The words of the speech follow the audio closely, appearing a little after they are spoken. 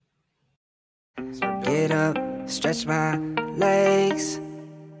get up, stretch my legs.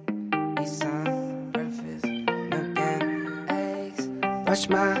 Eat some breakfast, milk and eggs. Brush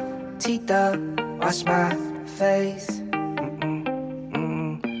my teeth up, wash my face.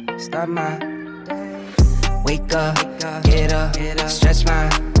 Start my day. Wake up, get up, stretch my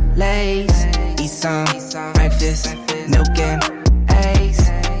legs. Eat some breakfast, milk and eggs.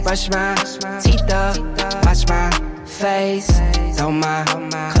 Brush my teeth up, wash my face. Throw my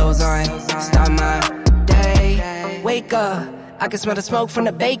clothes on, start my day. Wake up, I can smell the smoke from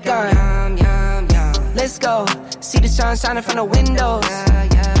the bacon. Let's go, see the sun shining from the windows.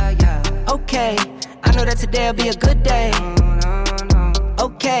 Okay, I know that today'll be a good day.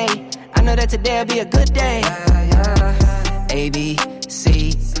 Okay, I know that today'll be a good day. A, B,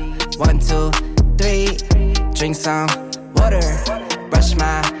 C, 1, 2, 3. Drink some water, brush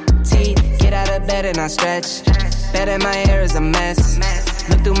my teeth. Get out of bed and I stretch. Bed in my hair is a mess.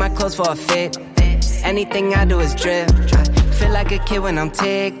 Look through my clothes for a fit. Anything I do is drip. Feel like a kid when I'm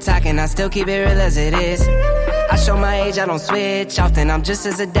tick-tocking. I still keep it real as it is. I show my age, I don't switch often. I'm just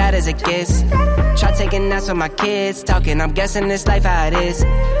as a dad as it gets. Try taking naps with my kids talking. I'm guessing this life how it is.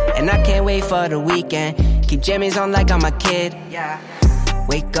 And I can't wait for the weekend. Keep jammies on like I'm a kid.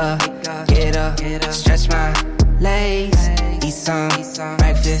 Wake up, get up, stretch my legs. Eat some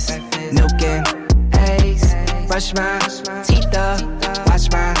breakfast, milk and eggs. Brush my teeth up, wash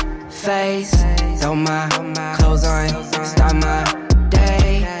my face. Throw my clothes on, start my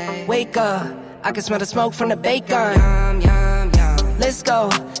day. Wake up, I can smell the smoke from the bacon. Let's go,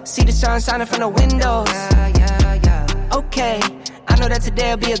 see the sun shining from the windows. Okay, I know that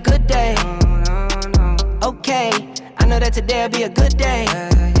today'll be a good day. Okay, I know that today'll be a good day.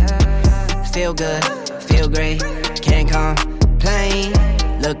 Feel good, feel great, can't complain.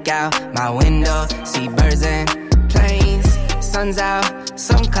 Look out my window, see birds and planes. Sun's out,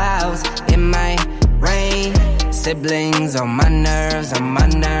 some clouds, it might rain. Siblings on my nerves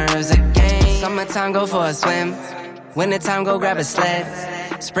again. Summertime, go for a swim. Wintertime, go grab a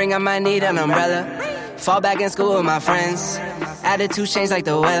sled. Spring, I might need an umbrella. Fall back in school with my friends. Attitude change like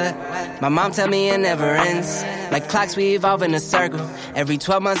the weather. My mom tell me it never ends. Like clocks, we evolve in a circle. Every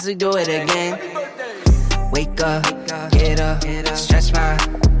 12 months we do it again. Wake up, get up, stretch my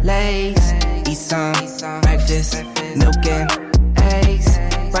legs. Eat some breakfast, milk and eggs.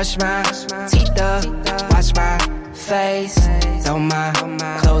 Brush my teeth up, wash my face. Throw my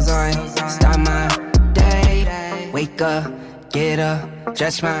clothes on, start my day. Wake up, get up,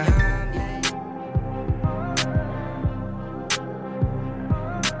 stretch my.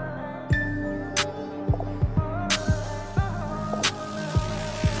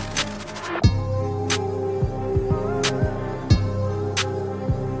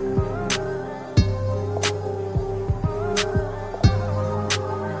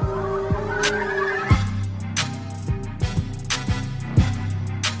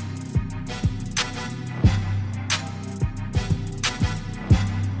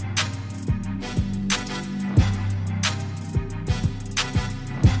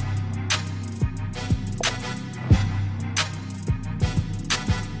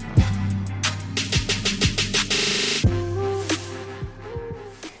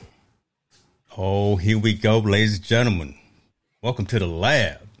 Oh, here we go, ladies and gentlemen. Welcome to the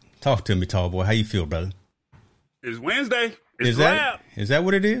lab. Talk to me, tall boy. How you feel, brother? It's Wednesday. It's lab. Is that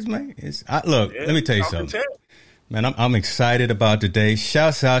what it is, man? Look, let me tell you something. Man, I'm excited about today.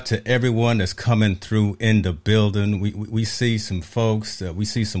 Shouts out to everyone that's coming through in the building. We see some folks. We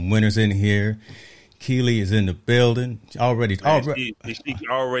see some winners in here. Keely is in the building. She's already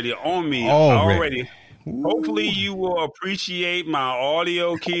on me. Already. Hopefully you will appreciate my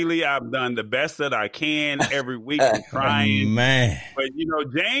audio, Keely. I've done the best that I can every week. I'm trying. Man. But,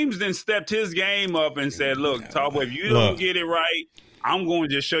 James then stepped his game up and said, look, Tallboy, if you don't get it right, I'm going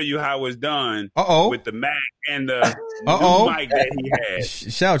to just show you how it's done with the Mac and the new mic that he had.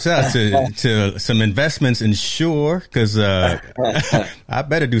 Shouts out to some investments in Shure, because I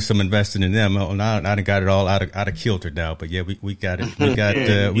better do some investing in them. I done got it all out of kilter now, but yeah, we got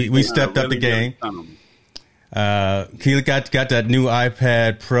it. We stepped up the game. Keely got that new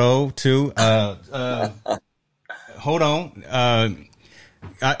iPad Pro too. Hold on.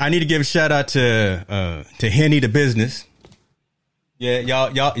 I need to give a shout out to Henny the business. Yeah,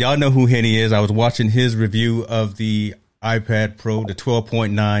 y'all know who Henny is. I was watching his review of the iPad Pro, the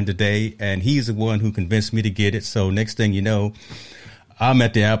 12.9 today, and he's the one who convinced me to get it. So next thing you know, I'm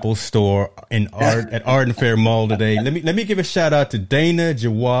at the Apple Store at Arden Fair Mall today. Let me give a shout out to Dana,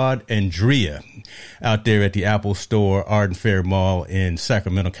 Jawad, and Drea out there at the Apple Store, Arden Fair Mall in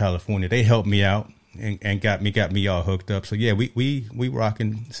Sacramento, California. They helped me out and got me all hooked up. So yeah, we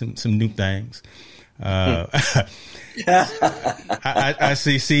rocking some new things. I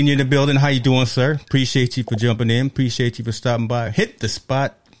see seeing you in the building. How you doing, sir? Appreciate you for jumping in. Appreciate you for stopping by. Hit the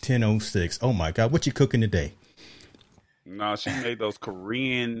spot 10:06. Oh my God, what you cooking today? No, she made those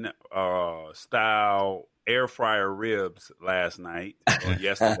Korean style air fryer ribs last night or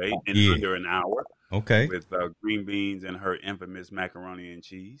yesterday in under an hour. Okay. With green beans and her infamous macaroni and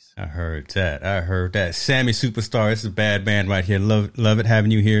cheese. I heard that. Sammy Superstar, this is a bad man right here. Love it having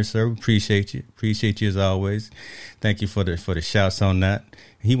you here, sir. Appreciate you. Appreciate you as always. Thank you for the shouts on that.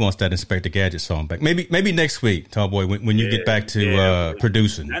 He wants that Inspector Gadget song back. Maybe next week, Tallboy, when you get back to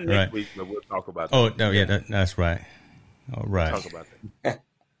producing. Not next week, but we'll talk about that. Oh, no, yeah, that's right. All right. We'll talk about that.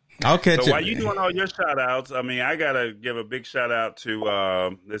 I'll catch it. So while you doing all your shout outs, I mean, I got to give a big shout out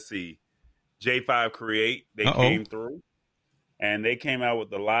to, let's see, J5 Create. They came through and they came out with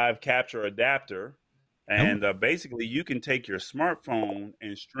the live capture adapter. And basically you can take your smartphone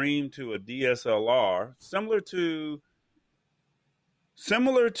and stream to a DSLR similar to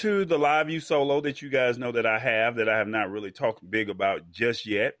the LiveView Solo that you guys know that I have not really talked big about just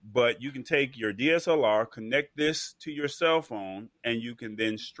yet. But you can take your DSLR, connect this to your cell phone, and you can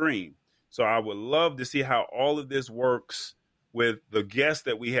then stream. So I would love to see how all of this works with the guests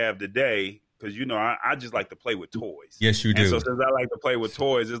that we have today. Because, you know, I just like to play with toys. Yes, you do. And so since I like to play with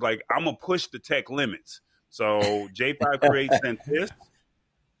toys, it's like I'm going to push the tech limits. So J5 Create sent this.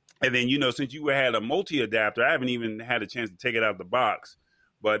 And then, you know, since you had a multi-adapter, I haven't even had a chance to take it out of the box.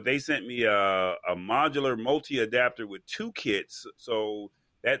 But they sent me a modular multi-adapter with 2 kits. So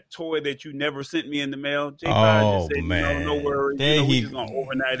that toy that you never sent me in the mail, J5 just said, man. No worries. We're just gonna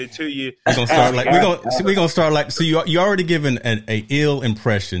overnight it to you. We're gonna start so you already given a ill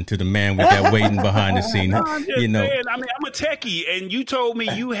impression to the man we got waiting behind the scene. I'm just saying, I mean, I'm a techie, and you told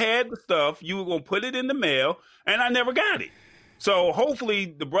me you had the stuff, you were gonna put it in the mail, and I never got it. So hopefully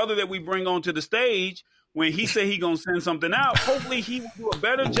the brother that we bring onto the stage, when he said he gonna send something out, hopefully he will do a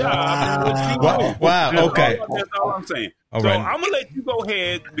better job. Wow. Okay. That's all I'm saying. I'm gonna let you go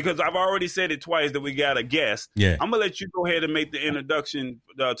ahead because I've already said it twice that we got a guest. Yeah. I'm gonna let you go ahead and make the introduction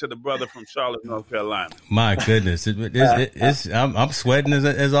to the brother from Charlotte, North Carolina. My goodness, I'm sweating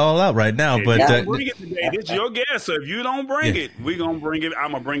as all out right now. Yeah, but bring it today. It's your guest, so if you don't bring it, we're gonna bring it.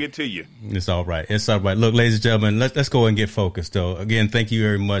 I'm gonna bring it to you. It's all right. Look, ladies and gentlemen, let's go and get focused. Though again, thank you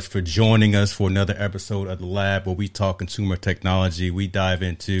very much for joining us for another episode of the Lab, where we talk consumer technology. We dive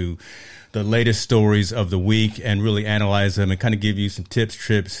into the latest stories of the week and really analyze them and kind of give you some tips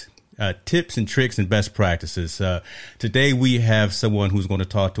and tricks and best practices. Today we have someone who's going to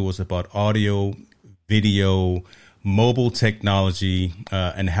talk to us about audio, video, mobile technology,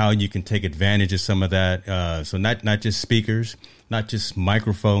 and how you can take advantage of some of that. So not just speakers, not just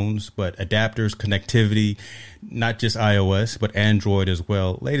microphones, but adapters, connectivity, not just iOS, but Android as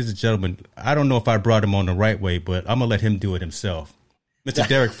well. Ladies and gentlemen, I don't know if I brought him on the right way, but I'm going to let him do it himself. Mr.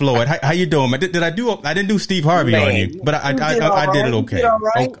 Derrick Floyd, how you doing, man? Did I didn't do Steve Harvey on you, but I did it okay.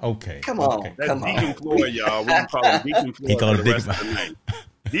 Right? Okay. Come on. Deacon Floyd, y'all. We can call him Deacon Floyd for the rest of the night.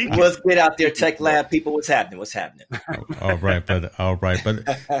 Let's get out there, Tech Lab people. What's happening? All right, brother.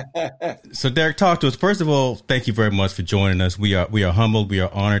 So, Derrick, talk to us. First of all, thank you very much for joining us. We are humbled. We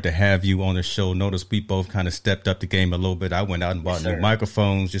are honored to have you on the show. Notice we both kind of stepped up the game a little bit. I went out and bought new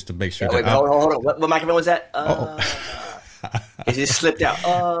microphones just to make sure. Hold on. What microphone was that? It just slipped out.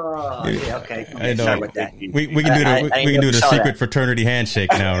 Oh, yeah, okay. I know. Sorry about that. We can do the secret fraternity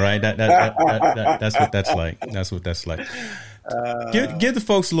handshake now, right? That's what that's like. That's what that's like. Give the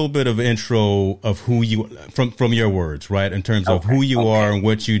folks a little bit of intro of who you from your words, right? In terms of who you are and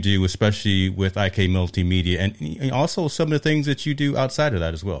what you do, especially with IK Multimedia, and also some of the things that you do outside of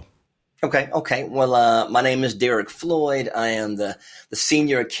that as well. Okay. Well, my name is Derrick Floyd. I am the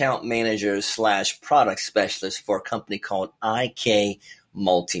senior account manager / product specialist for a company called IK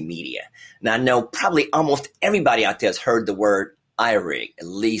Multimedia. Now, I know probably almost everybody out there has heard the word iRig at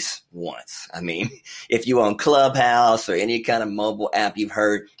least once. I mean, if you're on Clubhouse or any kind of mobile app, you've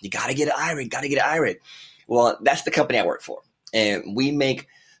heard, you got to get an iRig. Well, that's the company I work for. And we make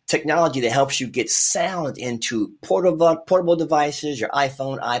technology that helps you get sound into portable devices, your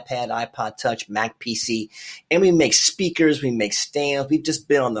iPhone, iPad, iPod Touch, Mac PC. And we make speakers, we make stands. We've just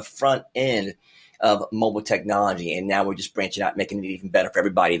been on the front end of mobile technology. And now we're just branching out, making it even better for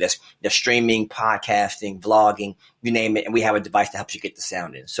everybody that's streaming, podcasting, vlogging, you name it. And we have a device that helps you get the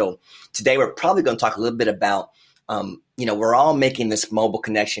sound in. So today we're probably going to talk a little bit about, we're all making this mobile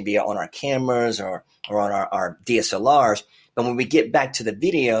connection via on our cameras or on our DSLRs. But when we get back to the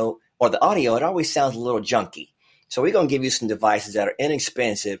video or the audio, it always sounds a little junky. So we're going to give you some devices that are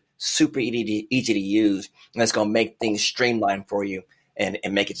inexpensive, super easy to use, and that's going to make things streamlined for you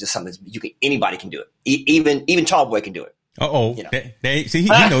and make it just something anybody can do it. Even Tallboy can do it. You know. See,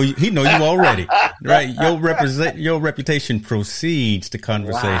 he know you already, right? Your reputation precedes the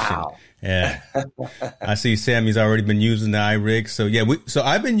conversation. Wow. Yeah, I see Sammy's already been using the iRig. So yeah, so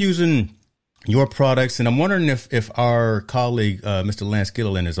I've been using your products, and I'm wondering if our colleague, Mr. Lance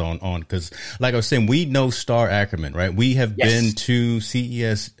Gilliland, is on, because like I was saying, we know Star Ackerman, right? We have been to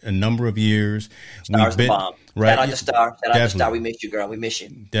CES a number of years. Star's the bomb. Right. Shout out to Star. Shout out to Star. We miss you, girl. We miss you.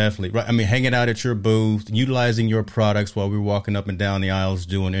 Definitely. Right. I mean, hanging out at your booth, utilizing your products while we were walking up and down the aisles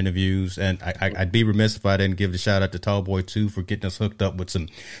doing interviews. And I'd be remiss if I didn't give the shout out to Tallboy too for getting us hooked up with some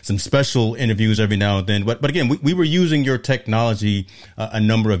special interviews every now and then. But again, we were using your technology a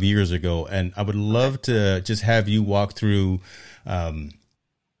number of years ago, and I would love to just have you walk through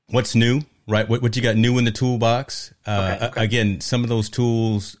what's new, right? What you got new in the toolbox. Again, some of those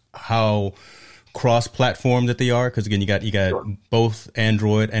tools, how cross-platform that they are, because again, you got both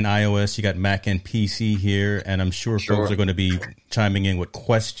Android and iOS, you got Mac and PC here, and I'm sure folks are going to be chiming in with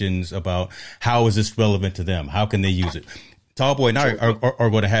questions about how is this relevant to them, how can they use it. Tallboy and I are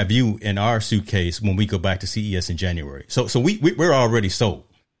going to have you in our suitcase when we go back to CES in January. So we're already sold,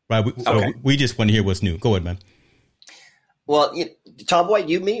 right? We just want to hear what's new. Go ahead, man. Well, Tallboy,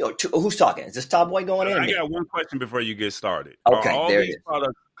 you, me, or who's talking? Is this Tallboy going in? I got one question before you get started. Okay, are all there these it is.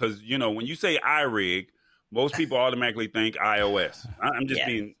 products, because when you say iRig, most people automatically think iOS. I'm just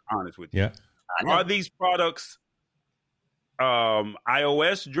being honest with you. Yeah. Are these products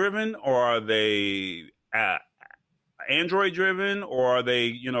iOS driven, or are they Android driven, or are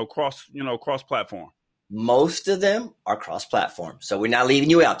they cross platform? Most of them are cross-platform, so we're not leaving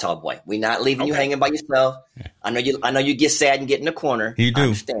you out, Tallboy. We're not leaving you hanging by yourself. I know you get sad and get in the corner. You do. I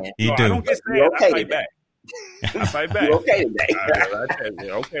understand. You do. I don't get sad. You're okay I fight back. I fight back. You're okay today.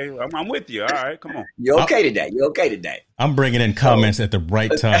 Okay, I'm with you. All right, come on. You're okay today. You're okay today. I'm bringing in comments at the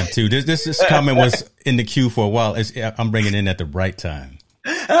right time too. This comment was in the queue for a while. I'm bringing in at the right time.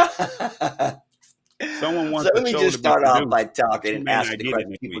 Someone wants. So let me just start off by talking and asking the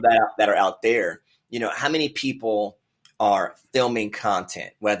question, people that are out there. How many people are filming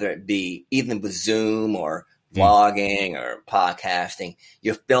content, whether it be even with Zoom or vlogging or podcasting?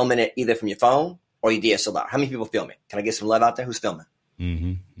 You're filming it either from your phone or your DSLR. How many people filming? Can I get some love out there? Who's filming?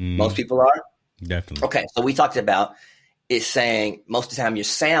 Most people are? Definitely. Okay, so we talked about it saying most of the time your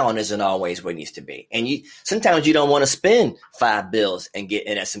sound isn't always where it needs to be. And sometimes you don't want to spend $5 and get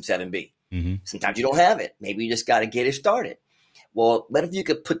an SM7B. Sometimes you don't have it. Maybe you just got to get it started. Well, what if you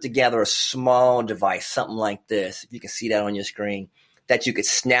could put together a small device, something like this, if you can see that on your screen, that you could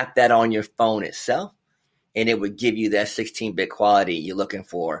snap that on your phone itself, and it would give you that 16-bit quality you're looking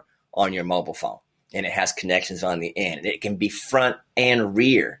for on your mobile phone. And it has connections on the end. And it can be front and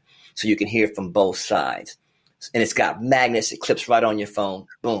rear, so you can hear from both sides. And it's got magnets. It clips right on your phone.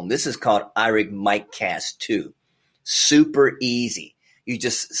 Boom. This is called iRig MicCast 2. Super easy. You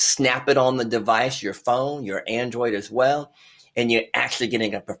just snap it on the device, your phone, your Android as well, and you're actually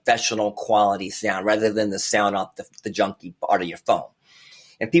getting a professional quality sound rather than the sound off the junky part of your phone.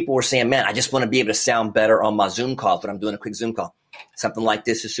 And people were saying, man, I just want to be able to sound better on my Zoom calls when I'm doing a quick Zoom call. Something like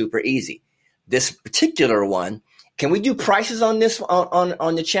this is super easy. This particular one, can we do prices on this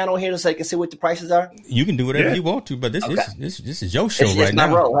on the channel here so I can see what the prices are? You can do whatever you want to, but this is your show right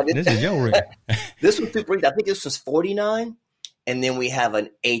now. Role. This is your role. This was super easy. I think this was $49. And then we have an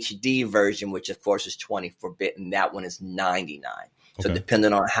HD version, which of course is 24-bit, and that one is $99. So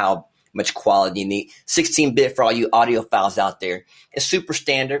depending on how much quality you need, 16-bit for all you audiophiles out there, it's super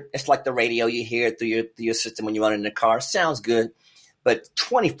standard. It's like the radio you hear through your system when you run in the car. Sounds good, but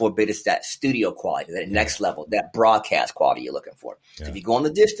 24-bit is that studio quality, that next level, that broadcast quality you're looking for. So if you go on the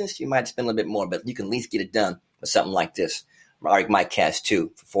distance, you might spend a little bit more, but you can at least get it done with something like this. iRig MicCast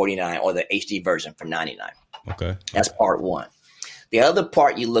 2 for $49, or the HD version for $99. Okay, that's part one. The other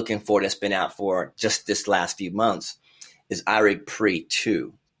part you're looking for that's been out for just this last few months is iRig Pre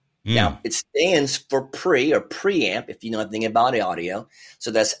 2. Now, it stands for pre or preamp, if you know anything about audio. So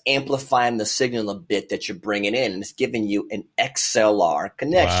that's amplifying the signal a bit that you're bringing in, and it's giving you an XLR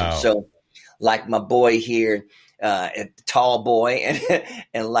connection. Wow. So like my boy here, Tallboy,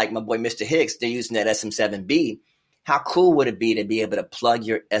 and like my boy Mr. Hicks, they're using that SM7B. How cool would it be to be able to plug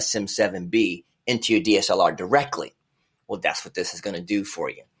your SM7B into your DSLR directly? Well, that's what this is going to do for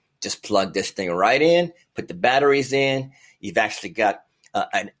you. Just plug this thing right in, put the batteries in. You've actually got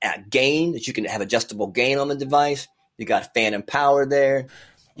a gain that you can have adjustable gain on the device. You got phantom power there.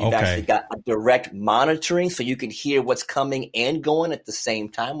 You've actually got a direct monitoring, so you can hear what's coming and going at the same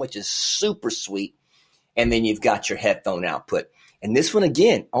time, which is super sweet. And then you've got your headphone output. And this one,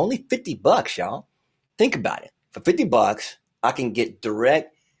 again, only $50, y'all. Think about it. For $50, I can get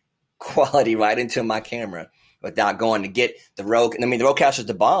direct quality right into my camera without going to get the Rogue. I mean, the Rodecaster's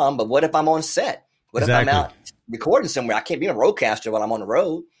the bomb, but what if I'm on set? What if I'm out recording somewhere? I can't be on a Rodecaster when I'm on the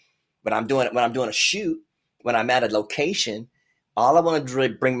road. When I'm doing a shoot, when I'm at a location, all I want to do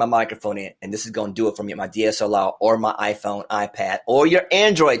is bring my microphone in, and this is going to do it for me, my DSLR or my iPhone, iPad, or your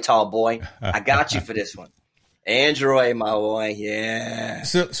Android, tall boy. I got you for this one. Android, my boy, yeah.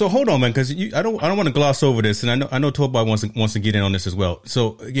 So hold on, man, because I don't want to gloss over this, and I know Tall Boy wants to get in on this as well.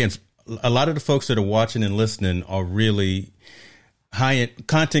 So again, a lot of the folks that are watching and listening are really high-end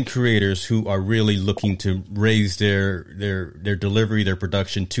content creators who are really looking to raise their delivery, their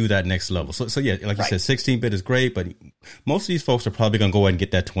production to that next level. So yeah, like you said, 16-bit is great, but most of these folks are probably going to go ahead and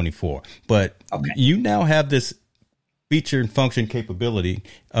get that 24. But you now have this feature and function capability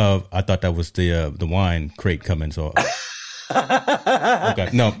of, I thought that was the wine crate coming. So okay,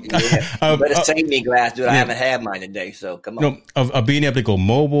 no, better save me glass, dude. I haven't had mine today, so come on. No, of being able to go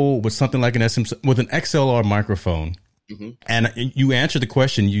mobile with something like an with an XLR microphone. Mm-hmm. And you answer the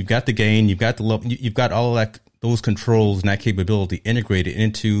question. You got the gain. You've got the level. You've got all of that, those controls and that capability integrated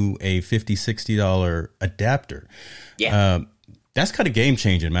into a $50-$60 adapter. Yeah, that's kind of game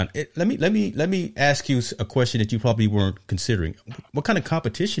changing, man. Let me ask you a question that you probably weren't considering. What kind of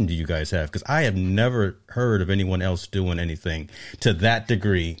competition do you guys have? Because I have never heard of anyone else doing anything to that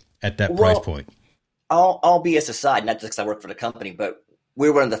degree at that price point. All BS aside, not just because I work for the company, but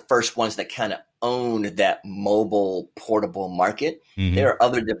we're one of the first ones that kind of own that mobile portable market. Mm-hmm. There are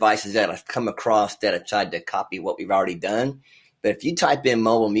other devices that I've come across that have tried to copy what we've already done. But if you type in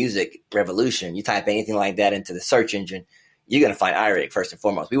mobile music revolution, you type anything like that into the search engine, you're going to find iRig first and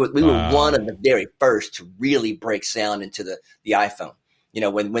foremost. We were one of the very first to really break sound into the iPhone. You know,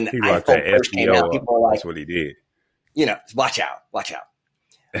 when the iPhone first came out, people were like, that's what he did. You know, watch out.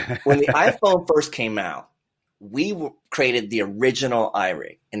 When the iPhone first came out, we created the original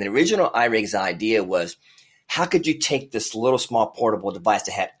iRig. And the original iRig's idea was, how could you take this little small portable device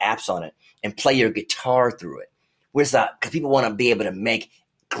that had apps on it and play your guitar through it? Because people want to be able to make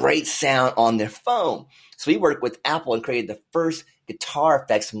great sound on their phone. So we worked with Apple and created the first guitar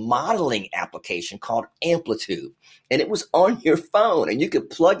effects modeling application called Amplitude. And it was on your phone. And you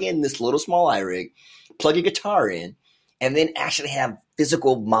could plug in this little small iRig, plug your guitar in, and then actually have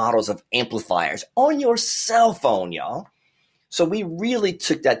physical models of amplifiers on your cell phone, y'all. So we really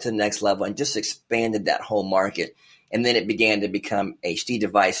took that to the next level and just expanded that whole market. And then it began to become HD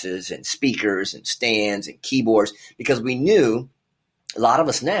devices and speakers and stands and keyboards, because we knew a lot of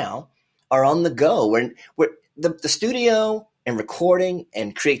us now are on the go. We're the studio and recording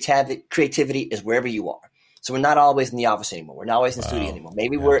and creativity is wherever you are. So we're not always in the office anymore. We're not always in the studio anymore.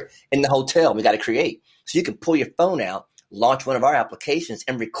 Maybe we're in the hotel. We got to create. So you can pull your phone out, launch one of our applications,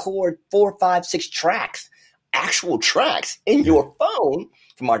 and record 4, 5, 6 tracks, actual tracks in your phone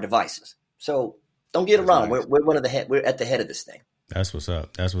from our devices. So don't get it wrong. Nice. We're at the head of this thing. That's what's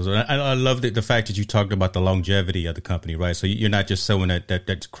up. I love the fact that you talked about the longevity of the company, right? So you're not just sewing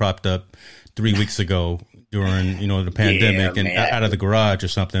that cropped up 3 weeks ago during the pandemic and out of the garage or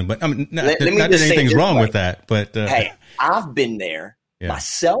something. But I mean, not that anything's wrong with that. But hey, I've been there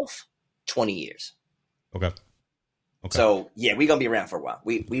myself 20 years. Okay. So yeah, we're gonna be around for a while.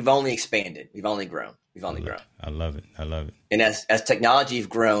 We've only expanded. We've only grown. I love it. And as technology has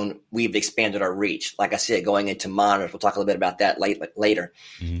grown, we've expanded our reach. Like I said, going into monitors, we'll talk a little bit about that later.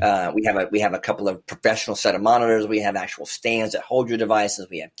 Mm-hmm. We have a couple of professional set of monitors. We have actual stands that hold your devices.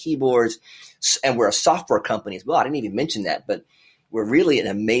 We have keyboards, and we're a software company as well. I didn't even mention that, but we're really an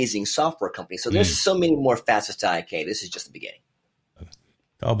amazing software company. So there's so many more facets to IK. This is just the beginning.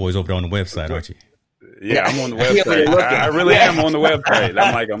 All boys over on the website, aren't you? Yeah, I'm on the website. I really am on the website.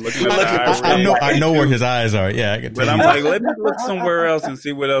 I'm looking at I know where his eyes are. Yeah, I can tell. But I'm like, let me look somewhere else and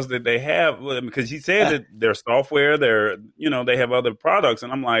see what else that they have. Because he said that their software, they have other products.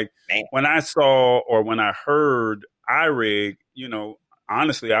 And I'm like, when I saw or when I heard iRig,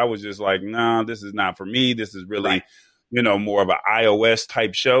 honestly, I was just like, nah, this is not for me. This is really, more of an iOS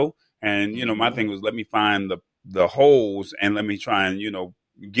type show. And, my thing was, let me find the holes and let me try and,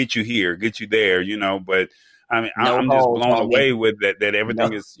 get you here, get you there, but I mean, I'm just blown away with that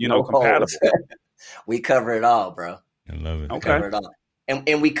everything is, compatible. We cover it all, bro. I love it. We cover it all.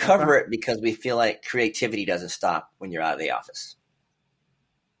 And we cover it because we feel like creativity doesn't stop when you're out of the office.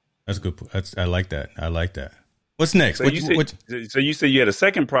 That's good. I like that. What's next? So you said you had a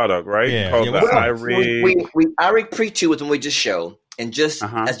second product, right? Yeah. Called the iRig. iRig Pre-2 was when we just showed. And just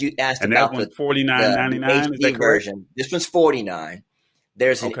as you asked and about that one's $49.99, HD version, this one's $49.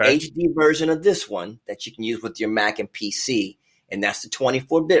 There's an HD version of this one that you can use with your Mac and PC, And that's the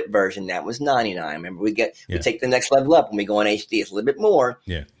 24-bit version. That was $99. Remember, we take the next level up when we go on HD. It's a little bit more.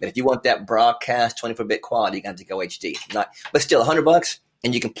 Yeah. But if you want that broadcast 24-bit quality, you got to go HD. But still, $100,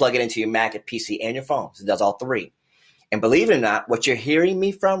 and you can plug it into your Mac, and PC, and your phone. So it does all three. And believe it or not, what you're hearing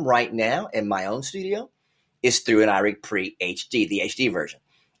me from right now in my own studio is through an iRig Pre HD, the HD version.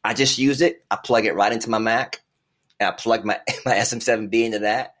 I just use it. I plug it right into my Mac, and I plug my SM7B into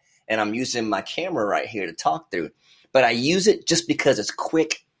that, and I'm using my camera right here to talk through. But I use it just because it's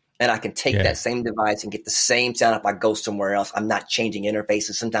quick, and I can take that same device and get the same sound if I go somewhere else. I'm not changing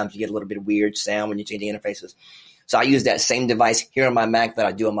interfaces. Sometimes you get a little bit of weird sound when you're changing interfaces. So I use that same device here on my Mac that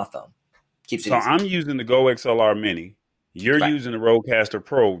I do on my phone. Keeps it easy. I'm using the Go XLR Mini. You're using the Rodecaster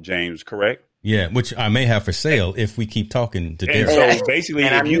Pro, James, correct? Yeah, which I may have for sale if we keep talking to Derrick. So basically,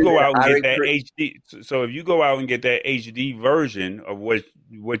 if you go out and get that HD, so if you go out and get that HD version of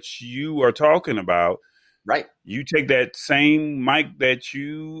what you are talking about, right? You take that same mic that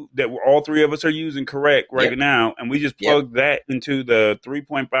all three of us are using right now, and we just plug that into the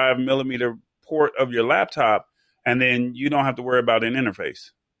 3.5 millimeter port of your laptop, and then you don't have to worry about an interface.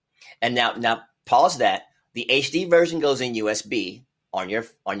 And now pause that. The HD version goes in USB on your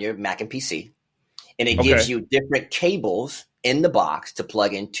Mac and PC, and it gives you different cables in the box to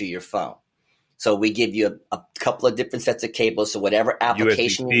plug into your phone. So we give you a couple of different sets of cables. So whatever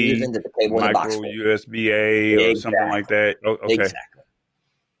application you're using, there's a cable in the box. Micro USB-A or something like that. Oh, okay. Exactly.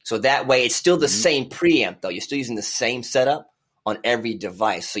 So that way, it's still the same preamp, though. You're still using the same setup on every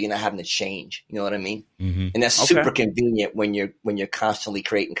device, so you're not having to change. You know what I mean? Mm-hmm. And that's super convenient when you're constantly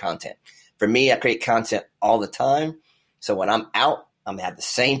creating content. For me, I create content all the time. So when I'm out, I'm gonna have the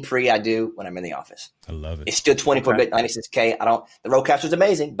same pre I do when I'm in the office. I love it. It's still 24-bit 96K. The Rodecaster is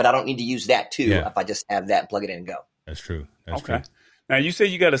amazing, but I don't need to use that too if I just have that and plug it in and go. That's true. That's true. Now you say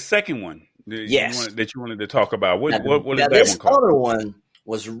you got a second one. Yes. That you wanted to talk about. What is that one called? This other one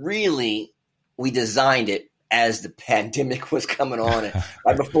was we designed it as the pandemic was coming on, and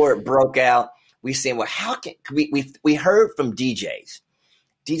right before it broke out. We saying, well, how can we heard from DJs?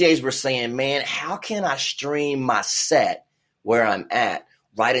 DJs were saying, man, how can I stream my set where I'm at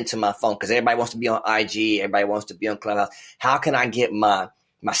right into my phone? Because everybody wants to be on IG. Everybody wants to be on Clubhouse. How can I get my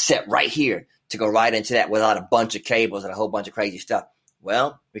set right here to go right into that without a bunch of cables and a whole bunch of crazy stuff?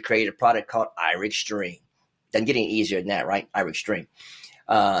 Well, we created a product called iRig Stream. Doesn't get any easier than that, right? iRig Stream.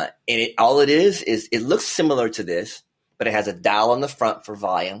 And all it is it looks similar to this, but it has a dial on the front for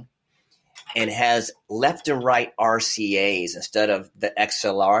volume. And has left and right RCAs instead of the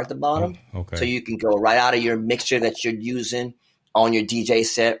XLR at the bottom. Okay. So you can go right out of your mixer that you're using on your DJ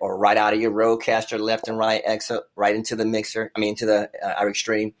set, or right out of your Rodecaster, left and right right into the mixer. Into the iRig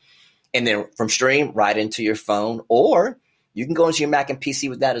Stream. And then from Stream right into your phone, or you can go into your Mac and PC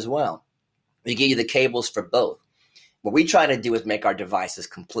with that as well. We give you the cables for both. What we try to do is make our devices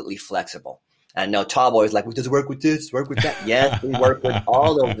completely flexible. I know Tallboy is like, well, does it work with this, work with that? Yes, we work with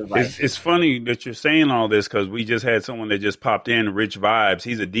all those devices. It's funny that you're saying all this, because we just had someone that just popped in, Rich Vibes.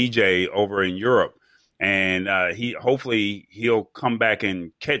 He's a DJ over in Europe, and he'll come back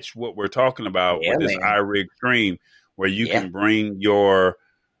and catch what we're talking about with this iRig Stream, where you can bring your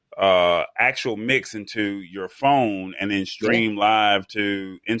actual mix into your phone and then stream live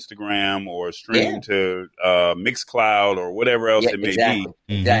to Instagram or stream to Mixcloud or whatever else it may be,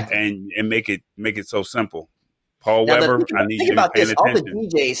 and make it so simple. Paul Weber, I need you to pay attention. All the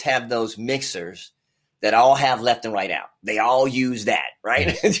DJs have those mixers that all have left and right out. They all use that,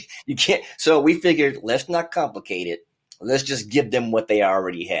 right? You can't. So we figured, let's not complicate it. Let's just give them what they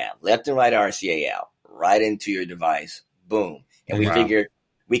already have: left and right RCA out, right into your device. Boom. And we figured,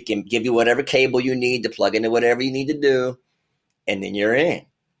 we can give you whatever cable you need to plug into whatever you need to do, and then you're in.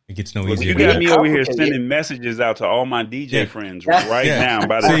 It gets no easier. You got me over here sending messages out to all my DJ friends right now.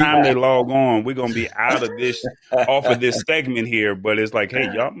 By the time they log on, we're gonna be out of this, off of this segment here. But it's like, hey,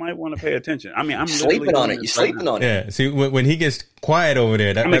 y'all might want to pay attention. I'm sleeping on it. You're sleeping on it. Yeah. See, when he gets quiet over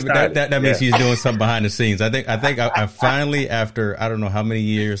there, that means he's doing something behind the scenes. I think I finally, after I don't know how many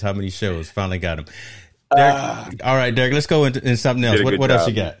years, how many shows, finally got him. Derrick, all right, Derrick, let's go into something else. What else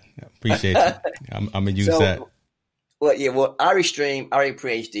you got? Appreciate you. I'm going to use that. iRig Stream, iRig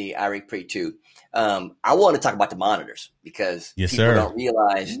Pre HD, iRig Pre 2. I want to talk about the monitors, because people don't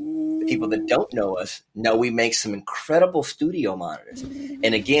realize, the people that don't know us know we make some incredible studio monitors.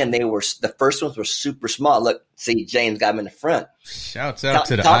 And again, the first ones were super small. Look, see, James got them in the front. Shouts out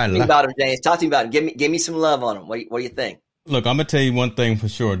to the Talk to me about them, James. Talk to me about them. Give me some love on them. What do you think? Look, I'm going to tell you one thing for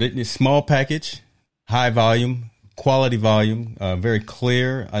sure. This small package, high volume, quality volume, very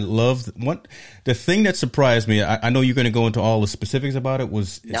clear. I love the thing that surprised me. I know you're going to go into all the specifics about it.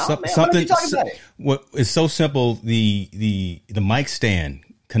 Something. What is so simple? The mic stand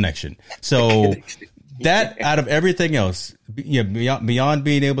connection. So that out of everything else, beyond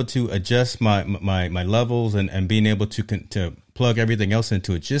being able to adjust my levels and being able to plug everything else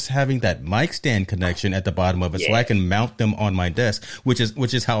into it, just having that mic stand connection at the bottom of it, so I can mount them on my desk, which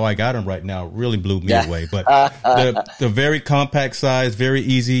is how I got them right now. Really blew me away. But the very compact size, very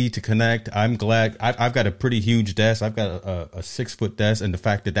easy to connect. I'm glad I've got a pretty huge desk. I've got a 6-foot desk, and the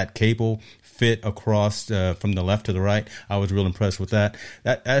fact that cable fit across from the left to the right, I was real impressed with that.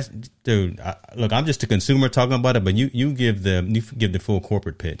 Dude, look, I'm just a consumer talking about it, but you give the full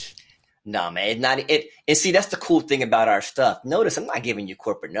corporate pitch. No, man, it's not it. And see, that's the cool thing about our stuff. Notice I'm not giving you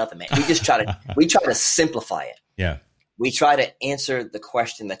corporate nothing, man. We just try to simplify it. Yeah. We try to answer the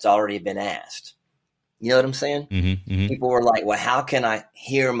question that's already been asked. You know what I'm saying? Mm-hmm, mm-hmm. People were like, well, how can I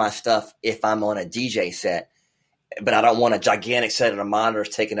hear my stuff if I'm on a DJ set, but I don't want a gigantic set of the monitors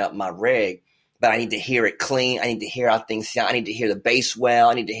taking up my rig, but I need to hear it clean. I need to hear how things sound. I need to hear the bass well.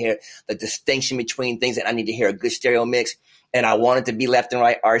 I need to hear the distinction between things, and I need to hear a good stereo mix. And I want it to be left and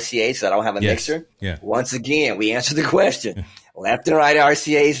right RCA, so I don't have a mixer. Yeah. Once again, we answered the question. Left and right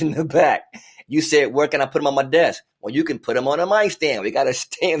RCAs in the back. You said, where can I put them on my desk? Well, you can put them on a mic stand. We got a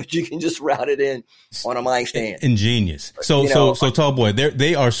stand that you can just route it in on a mic stand. Ingenious. So tall boy,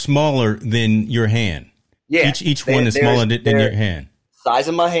 they are smaller than your hand. Yeah. Each one is smaller than your hand. Size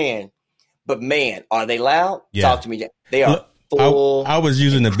of my hand. But man, are they loud? Yeah. Talk to me. They are. I was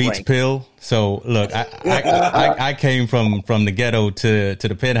using the Beats pill. So look, I came from the ghetto to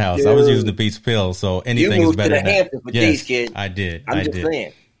the penthouse. Dude, I was using the Beats pill. So anything is better than that. You moved to the Hamptons with these kids. I did. I'm just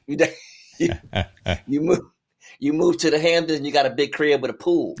saying. You moved to the Hamptons and you got a big crib with a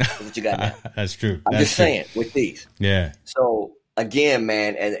pool. That's what you got now. That's true. I'm just saying with these. Yeah. So again,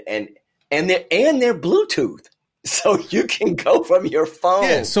 man, and they're Bluetooth. So you can go from your phone.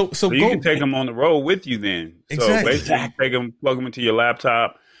 Yeah, so you can take them on the road with you then. Exactly. So basically you take them, plug them into your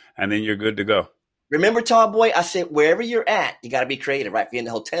laptop, and then you're good to go. Remember, Tall Boy, I said wherever you're at, you got to be creative, right? If you're in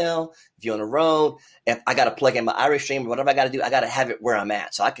the hotel, if you're on the road, if I got to plug in my Irish stream, whatever I got to do, I got to have it where I'm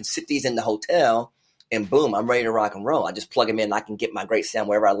at. So I can sit these in the hotel, and boom, I'm ready to rock and roll. I just plug them in, and I can get my great sound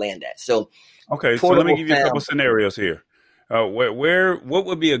wherever I land at. So okay, so let me give you a couple scenarios here. What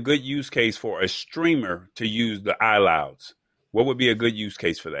would be a good use case for a streamer to use the iLouds? What would be a good use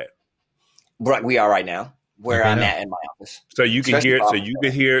case for that? Right, we are right now where I'm at in my office. So you can hear it.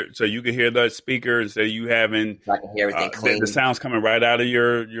 So you can hear the speaker instead of you having. I can hear everything clean. The sound's coming right out of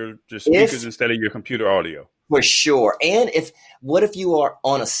your speakers instead of your computer audio. For sure. And what if you are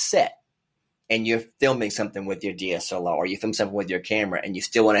on a set and you're filming something with your DSLR or you film something with your camera and you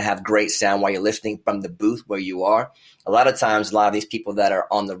still want to have great sound while you're listening from the booth where you are? A lot of times, a lot of these people that are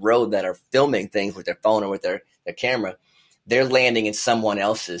on the road that are filming things with their phone or with their camera, they're landing in someone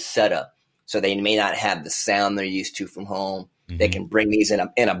else's setup. So they may not have the sound they're used to from home. Mm-hmm. They can bring these in a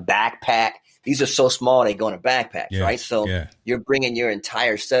backpack. These are so small, they go in a backpack, right? So you're bringing your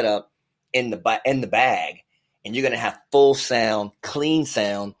entire setup in the bag, and you're going to have full sound, clean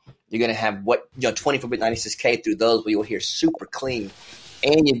sound. You're going to have 24-bit 96K through those where you'll hear super clean.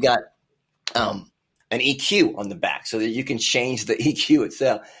 And you've got an EQ on the back so that you can change the EQ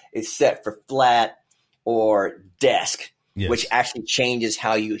itself. It's set for flat or desk, which actually changes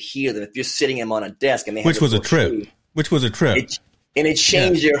how you hear them. If you're sitting them on a desk and they which was a trip. And it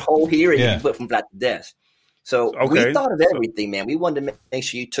changed your whole hearing if you put from flat to desk. So we thought of everything, man. We wanted to make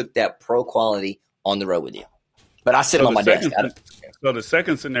sure you took that pro quality on the road with you. But I sit them on my desk. So the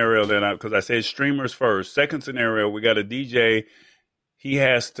second scenario because I said streamers first. Second scenario, we got a DJ. He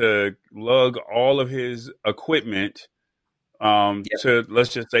has to lug all of his equipment to,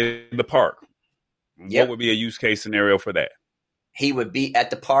 let's just say, the park. What would be a use case scenario for that? He would be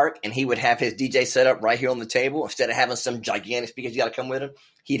at the park and he would have his DJ set up right here on the table. Instead of having some gigantic speakers you got to come with him,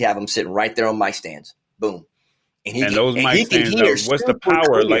 he'd have them sitting right there on mic stands. Boom. And those mic stands, what's the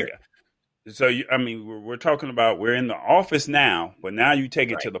power? Clear. We're talking about we're in the office now, but now you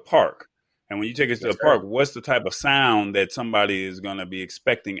take it to the park. And when you take it to the park, what's the type of sound that somebody is going to be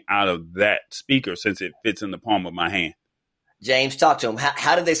expecting out of that speaker since it fits in the palm of my hand? James, talk to him.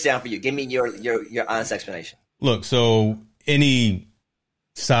 How did they sound for you? Give me your honest explanation. Look, so any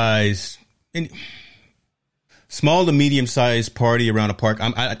size, small to medium sized party around a park.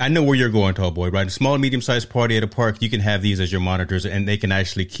 I know where you're going, tall boy, right? A small to medium sized party at a park, you can have these as your monitors and they can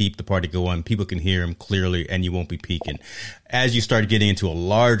actually keep the party going. People can hear them clearly and you won't be peaking. As you start getting into a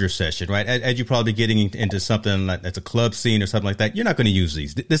larger session, right? As you're probably getting into something like that's a club scene or something like that, you're not going to use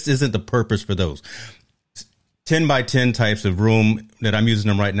these. This isn't the purpose for those. 10 by 10 types of room that I'm using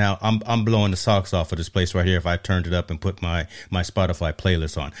them right now. I'm blowing the socks off of this place right here if I turned it up and put my Spotify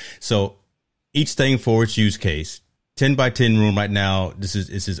playlist on. So each thing for its use case. 10 by 10 room right now. This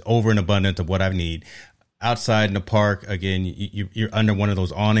is over and abundant of what I need. Outside in the park, again, you're under one of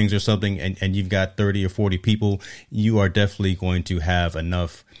those awnings or something, and you've got 30 or 40 people. You are definitely going to have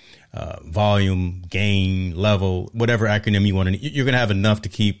enough volume, gain, level, whatever acronym you want to. You're going to have enough to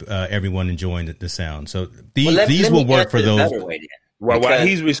keep everyone enjoying the sound. So these will work for those. Well, while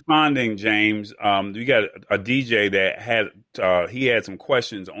he's responding, James, we got a DJ that had some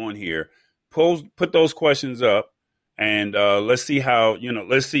questions on here. Put those questions up. And let's see how,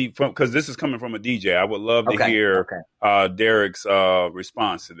 because this is coming from a DJ. I would love to hear Derrick's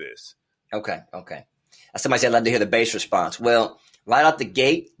response to this. Okay. Somebody said, I'd love to hear the bass response. Well, right out the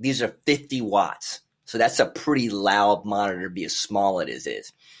gate, these are 50 watts. So that's a pretty loud monitor to be as small as it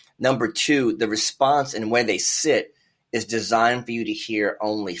is. Number two, the response and where they sit is designed for you to hear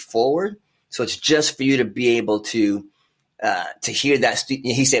only forward. So it's just for you to be able to hear that.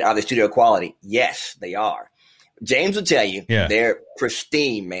 He said, are they studio quality? Yes, they are. James will tell you, they're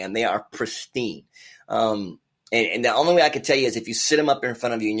pristine, man. They are pristine. And the only way I can tell you is if you sit them up in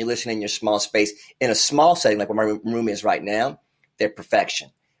front of you and you're listening in your small space, in a small setting like where my room is right now, they're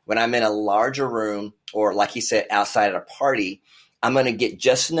perfection. When I'm in a larger room or like he said, outside at a party, I'm going to get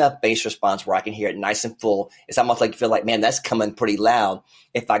just enough bass response where I can hear it nice and full. It's almost like you feel like, man, that's coming pretty loud.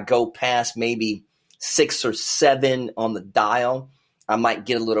 If I go past maybe 6 or 7 on the dial, I might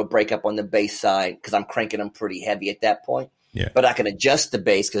get a little breakup on the bass side because I'm cranking them pretty heavy at that point. Yeah. But I can adjust the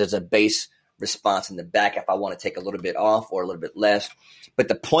bass because there's a bass response in the back if I want to take a little bit off or a little bit less. But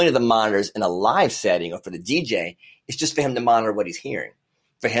the point of the monitors in a live setting or for the DJ is just for him to monitor what he's hearing,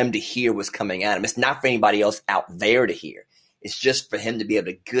 for him to hear what's coming at him. It's not for anybody else out there to hear. It's just for him to be able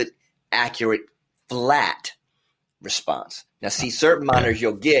to good, accurate, flat response. Now, see, certain monitors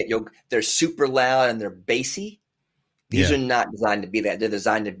they're super loud and they're bassy. These are not designed to be that. They're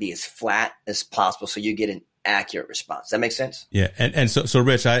designed to be as flat as possible so you get an accurate response. Does that make sense? Yeah. And so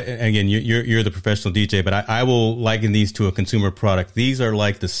Rich, again, you're the professional DJ, but I will liken these to a consumer product. These are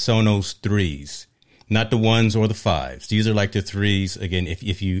like the Sonos 3s, not the 1s or the 5s. These are like the 3s. Again,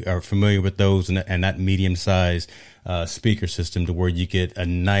 if you are familiar with those and that medium size speaker system to where you get a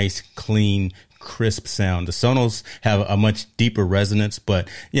nice, clean, crisp sound. The Sonos have a much deeper resonance, but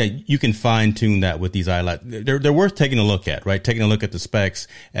you can fine tune that with these iLight. They're worth taking a look at, right? Taking a look at the specs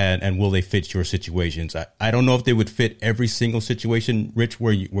and will they fit your situations? I don't know if they would fit every single situation, Rich,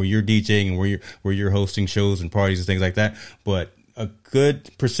 where you're DJing and where you're hosting shows and parties and things like that, but a good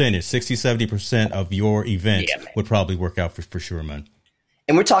percentage, 60-70% of your events would probably work out for sure, man.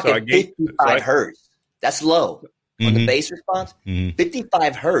 And we're talking 55 hertz. That's low on the bass response.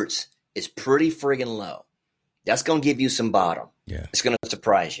 55 hertz is pretty friggin' low. That's going to give you some bottom. Yeah. It's going to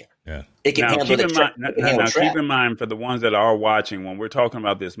surprise you. Yeah. It can handle the track. Keep in mind, for the ones that are watching, when we're talking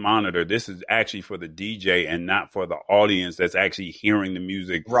about this monitor, this is actually for the DJ and not for the audience that's actually hearing the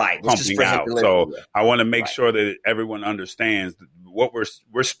music pumping out. So I want to make sure that everyone understands what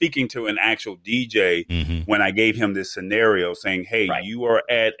we're speaking to an actual DJ when I gave him this scenario saying, hey, you are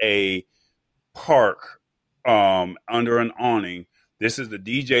at a park under an awning. This is the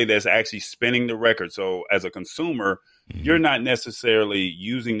DJ that's actually spinning the record. So as a consumer, you're not necessarily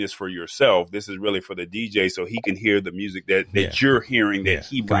using this for yourself. This is really for the DJ so he can hear the music that you're hearing that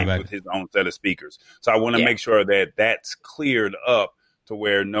he brings with his own set of speakers. So I want to make sure that that's cleared up to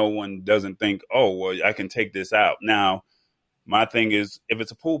where no one doesn't think, oh, well, I can take this out. Now, my thing is, if it's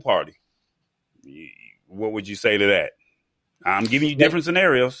a pool party, what would you say to that? I'm giving you different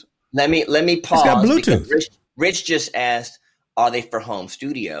scenarios. Let me pause. It's got Bluetooth. Rich just asked, are they for home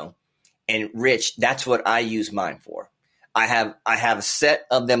studio? And Rich, that's what I use mine for. I have a set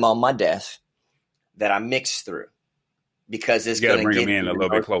of them on my desk that I mix through because it's going to give me a little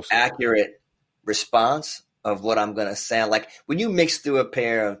bit closer, accurate response of what I'm going to sound like. When you mix through a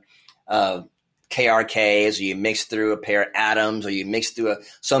pair of KRKs, or you mix through a pair of Atoms, or you mix through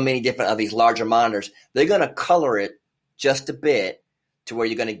so many different of these larger monitors, they're going to color it just a bit to where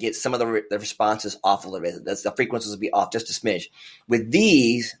you're going to get some of the responses off a little bit. The frequencies will be off just a smidge. With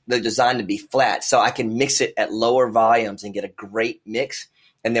these, they're designed to be flat, so I can mix it at lower volumes and get a great mix.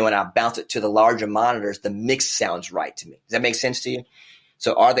 And then when I bounce it to the larger monitors, the mix sounds right to me. Does that make sense to you?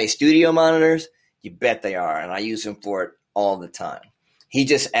 So are they studio monitors? You bet they are, and I use them for it all the time. He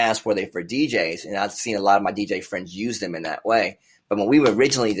just asked, were they for DJs? And I've seen a lot of my DJ friends use them in that way. But when we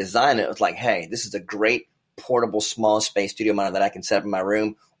originally designed it, it was like, hey, this is a great portable small space studio monitor that I can set up in my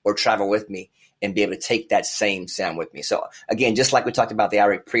room or travel with me and be able to take that same sound with me. So again, just like we talked about the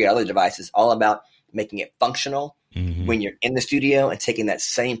iRig Pre and other devices, all about making it functional when you're in the studio and taking that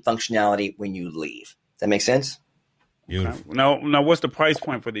same functionality when you leave. Does that make sense? Beautiful. Now, what's the price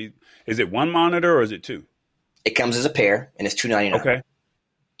point for these? Is it one monitor or is it two? It comes as a pair, and it's $299. Okay,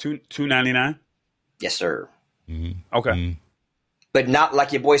 $299. Yes, sir. Okay. But not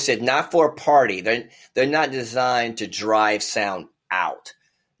like your boy said, not for a party. They're not designed to drive sound out.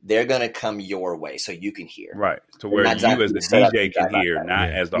 They're going to come your way so you can hear. Right. To where you as the DJ can hear, not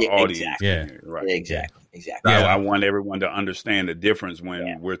as the audience exactly. can hear. Right. Exactly. I want everyone to understand the difference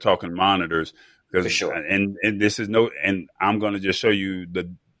when we're talking monitors. For sure. And this is and I'm going to just show you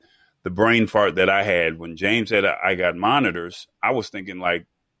the brain fart that I had when James said I got monitors. I was thinking like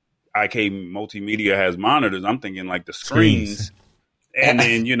IK Multimedia has monitors. I'm thinking like the screens. And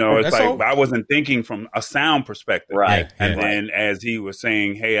then, it's like I wasn't thinking from a sound perspective. Right. And then as he was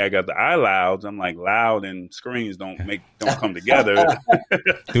saying, hey, I got the iLouds, I'm like, loud and screens don't come together.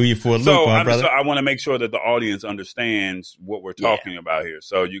 Do you for a loop, brother? So I want to make sure that the audience understands what we're talking about here.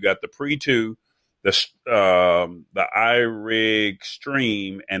 So you got the Pre-2, the iRig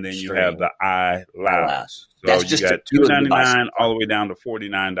Stream, and then you have the iLouds. So that's you just got $299 all the way down to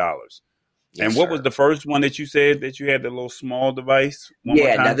 $49. Yes, and what was the first one that you said that you had, the little small device?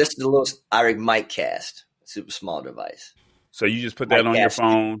 Now this is the little iRig MicCast, super small device. So you just put that on your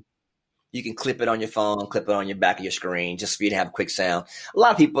phone? You can clip it on your phone, clip it on your back of your screen, just for you to have a quick sound. A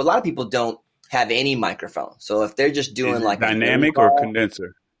lot of people don't have any microphone. So if they're just doing like dynamic or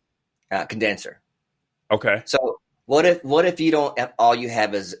condenser? Condenser. Okay. So what if you don't? All you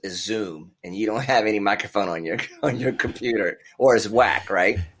have is Zoom, and you don't have any microphone on your computer, or is whack,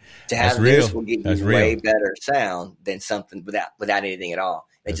 right? To have this will get you way better sound than something without anything at all.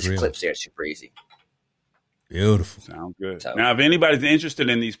 It just clips there, super easy. Beautiful. Sounds good. So, now, if anybody's interested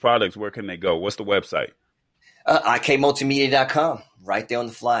in these products, where can they go? What's the website? IKMultimedia.com. Right there on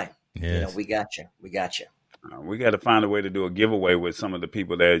the fly. Yes. We got you. We got to find a way to do a giveaway with some of the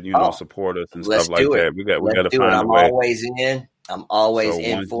people that support us and stuff like that. We got to find a way. I'm always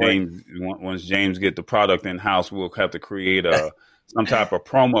in for it. Once James get the product in house, we'll have to create some type of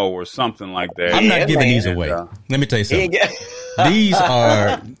promo or something like that. I'm not giving these away. Let me tell you something.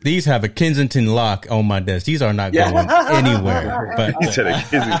 These have a Kensington lock on my desk. These are not going anywhere. But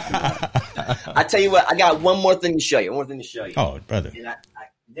I tell you what, I got one more thing to show you. Oh, brother. And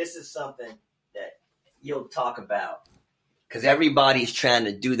this is something that you'll talk about because everybody's trying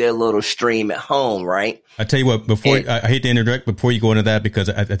to do their little stream at home, right? I tell you what, I hate to interject before you go into that, because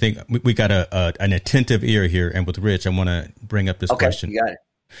I think we got an attentive ear here. And with Rich, I want to bring up this question. You got it.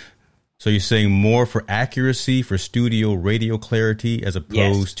 So you're saying more for accuracy, for studio radio clarity, as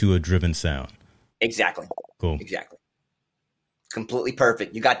opposed to a driven sound? Exactly. Cool. Exactly. Completely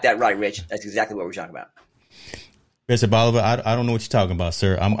perfect. You got that right, Rich. That's exactly what we're talking about. Mr. Bolivar, I don't know what you're talking about,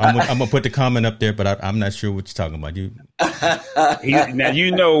 sir. I'm gonna put the comment up there, but I'm not sure what you're talking about.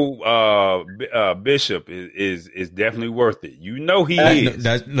 Now Bishop is definitely worth it. He is.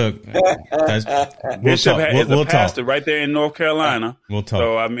 Bishop is a pastor right there in North Carolina. We'll talk.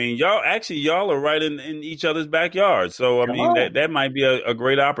 So I mean, y'all are right in each other's backyard. So I mean, that might be a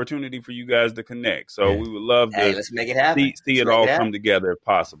great opportunity for you guys to connect. So we would love to let's make it happen. See it all come together if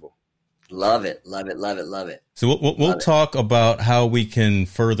possible. Love it. So we'll talk about how we can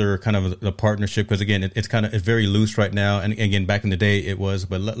further kind of the partnership, because again, it's very loose right now, and again, back in the day it was.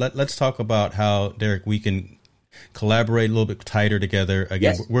 But let's talk about how, Derrick, we can collaborate a little bit tighter together.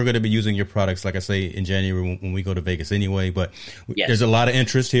 Again, we're going to be using your products, like I say, in January when we go to Vegas anyway. But there's a lot of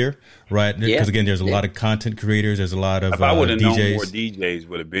interest here, right? Because again, there's a lot of content creators. There's a lot of if I would have known DJs. more DJs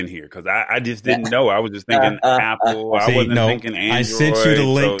would have been here, because I just didn't know. I was just thinking Apple. I wasn't thinking Android. I sent you the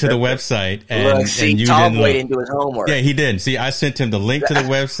link to the website, and you Tom didn't do his homework. Yeah, he didn't. See, I sent him the link to the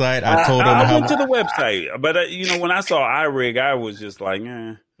website. I told him I went to the website, but when I saw iRig, I was just like,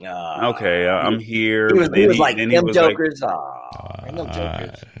 okay, I'm here. He was like, them jokers. No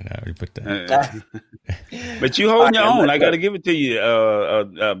jokers. But you holding your own. I got to give it to you,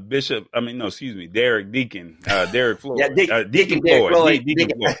 Bishop. Derrick Deacon. Derrick Floyd. Deacon Floyd.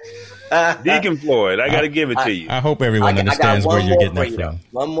 Deacon Floyd. I got to give it to you. I hope everyone understands where you're getting that from.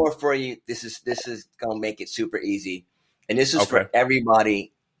 One more for you. This is going to make it super easy. And this is for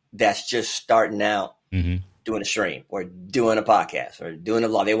everybody that's just starting out. Mm-hmm. Doing a stream or doing a podcast or doing a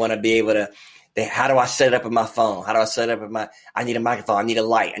vlog. They want to be able to, how do I set it up with my phone? How do I set it up with I need a microphone. I need a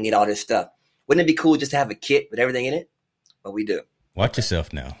light. I need all this stuff. Wouldn't it be cool just to have a kit with everything in it? But we do. Watch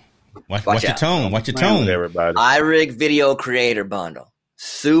yourself now. Watch your tone. Watch your tone. Everybody. iRig Video Creator Bundle.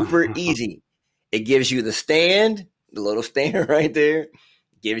 Super easy. It gives you the stand, the little stand right there.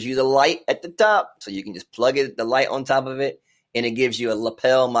 Gives you the light at the top. So you can just plug the light on top of it. and it gives you a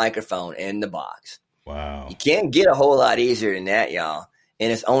lapel microphone in the box. Wow. You can't get a whole lot easier than that, y'all.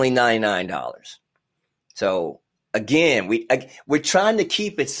 And it's only $99. So again, we're trying to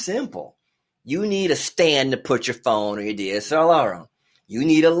keep it simple. You need a stand to put your phone or your DSLR on. You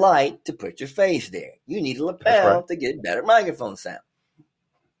need a light to put your face there. You need a lapel to get better microphone sound.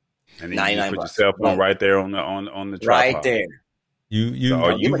 And then you put your cell phone right there on the tripod. Right there.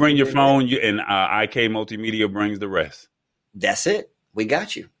 You bring your phone, and IK Multimedia brings the rest. That's it. We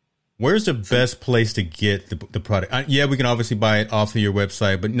got you. Where's the best place to get the product? Yeah, we can obviously buy it off of your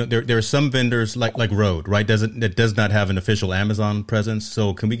website, but there are some vendors like Rode, right? That does not have an official Amazon presence.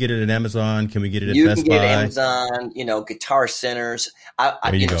 So can we get it at Amazon? Can we get it at Best Buy? You can get it at Amazon. Guitar centers.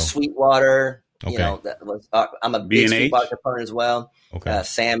 Sweetwater. Okay. That was. I'm a big Sweetwater component as well. Okay.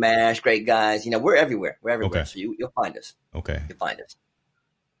 Sam Ash, great guys. We're everywhere. We're everywhere. Okay. So you'll find us. Okay. You'll find us.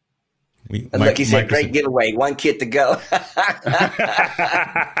 Look, he said, great giveaway. One kit to go.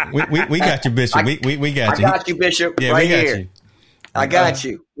 we got you, Bishop. We got you. I got you, Bishop. Yeah, right we got here. you. I got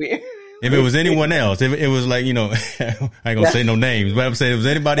you. If it was anyone else, if it was like, I ain't going to say no names, but I'm saying if it was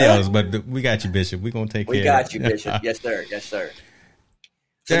anybody else, but we got you, Bishop. We're going to take care of it. We got you, Bishop. Yes, sir. Yes, sir.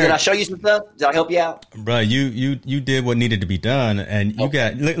 So did I show you some stuff? Did I help you out? Bro, you did what needed to be done, and you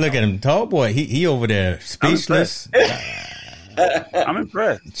got look at him, tall boy. He over there speechless. I'm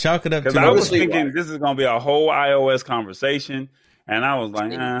impressed. Chalk it up because I was thinking this is going to be a whole iOS conversation, and I was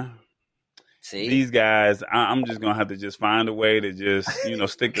like, See? These guys, I'm just going to have to just find a way to just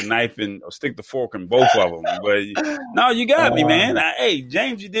stick the knife or stick the fork in both of them. But no, you got me, man. Hey,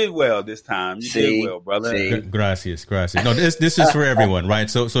 James, you did well this time. You did well, brother. Gracias. No, this is for everyone, right?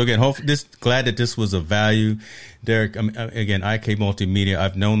 So again, glad that this was of value. Derrick, again, IK Multimedia,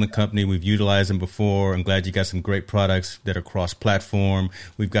 I've known the company. We've utilized them before. I'm glad you got some great products that are cross-platform.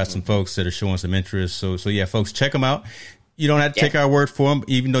 We've got some folks that are showing some interest. So yeah, folks, check them out. You don't have to take our word for them,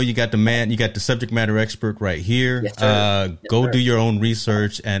 even though you got the subject matter expert right here. Yes, go do your own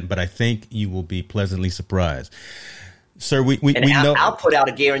research, but I think you will be pleasantly surprised. Sir, we know. I'll put out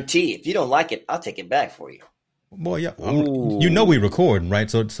a guarantee. If you don't like it, I'll take it back for you. Boy, yeah, we recording,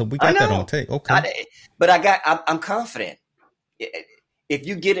 right? So we got that on tape. Okay. I'm confident. If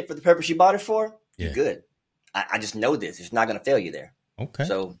you get it for the purpose you bought it for, you're good. I just know this. It's not going to fail you there. Okay.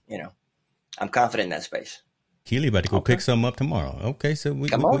 So, I'm confident in that space. Keely about to go pick some up tomorrow. Okay, so we in.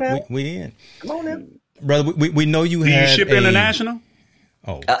 Come on in. Brother, we know you Do had you ship international?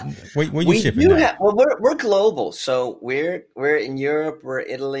 Where you shipping now? We're global. So we're in Europe, we're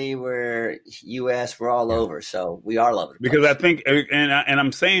Italy, we're US, we're all over. So we are loving it. Because I think, and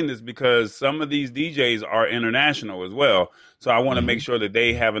I'm saying this because some of these DJs are international as well. So I want to make sure that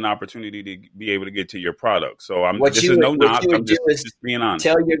they have an opportunity to be able to get to your product. So I'm just being honest.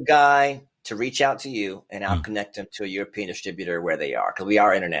 Tell your guy to reach out to you, and I'll connect them to a European distributor where they are, because we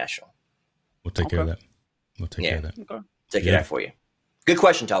are international. We'll take care of that. Care of that. Okay. Take care of that for you. Good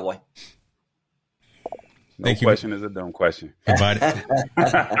question, tall boy. No question is a dumb question.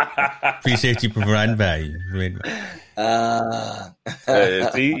 Appreciate you providing value.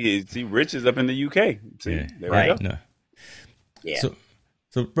 See, Rich is up in the UK. See, there we go. No. Yeah. So,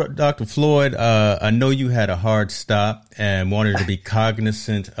 Dr. Floyd, I know you had a hard stop and wanted to be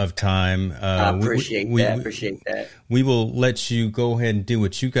cognizant of time. I appreciate that. We will let you go ahead and do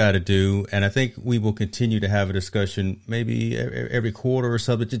what you got to do. And I think we will continue to have a discussion maybe every quarter or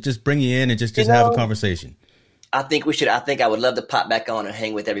something. Just bring you in and just have a conversation. I think we should. I think I would love to pop back on and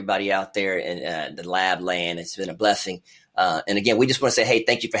hang with everybody out there in the lab land. It's been a blessing. And again, we just want to say, hey,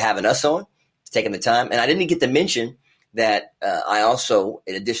 thank you for having us on, taking the time. And I didn't get to mention that I also,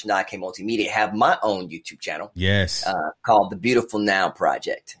 in addition to IK Multimedia, have my own YouTube channel. Yes. Called The Beautiful Now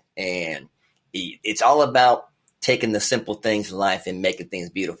Project. And it's all about taking the simple things in life and making things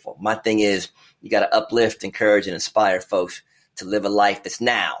beautiful. My thing is you got to uplift, encourage, and inspire folks to live a life that's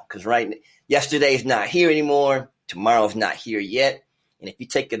now. Because yesterday's not here anymore. Tomorrow's not here yet. And if you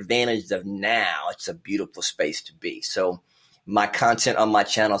take advantage of now, it's a beautiful space to be. So my content on my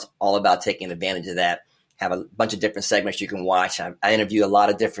channel is all about taking advantage of that. Have a bunch of different segments you can watch. I interview a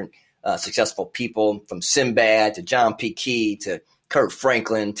lot of different successful people, from Sinbad to John P. Key to Kurt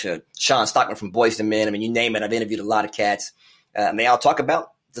Franklin to Sean Stockman from Boyz II Men. I mean, you name it. I've interviewed a lot of cats. And they all talk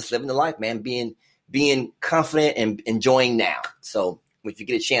about just living the life, man, being confident and enjoying now. So if you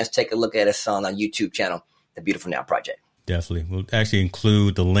get a chance, take a look at us on our YouTube channel, The Beautiful Now Project. Definitely. We'll actually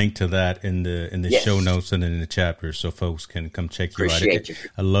include the link to that in the show notes and in the chapters, so folks can come check you out. Appreciate you.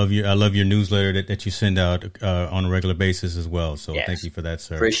 I love your newsletter that you send out on a regular basis as well. So thank you for that,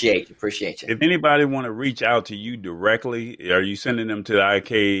 sir. Appreciate you. If anybody want to reach out to you directly, are you sending them to the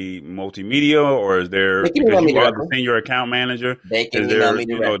IK Multimedia, or is there, because you are the senior account manager, they can email me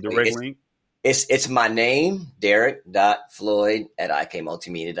directly. A direct link? It's my name,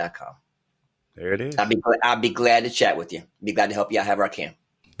 Derrick.Floyd@ikmultimedia.com. There it is. I'll be glad to chat with you. Be glad to help you out however I can.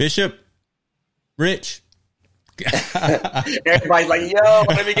 Bishop, Rich. Everybody's like, yo,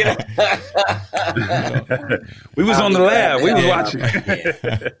 let me get it. We was on the lab. We was watching.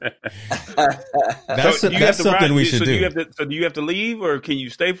 That's something we should do. So do you have to leave, or can you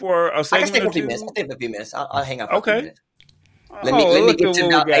stay for a segment? I can stay for a few minutes. I'll hang out for a few minutes. Let me get to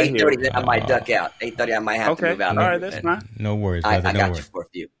about 8:30. Then I might duck out. 8:30, I might have to move out. All right, that's fine. No worries, I brother. got you for a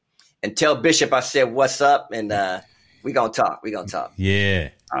few. And tell Bishop I said what's up, and we gonna talk. Yeah.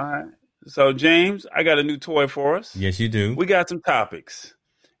 All right. So James, I got a new toy for us. Yes, you do. We got some topics,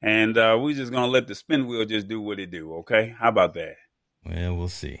 and we're just gonna let the spin wheel just do what it do. Okay, how about that? Well, we'll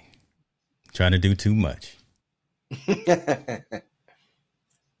see. Trying to do too much.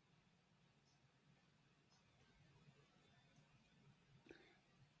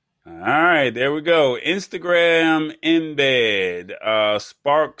 All right, there we go. Instagram embed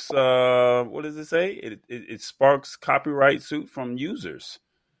sparks. What does it say? It sparks copyright suit from users.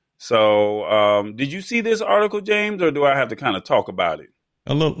 So, did you see this article, James, or do I have to kind of talk about it?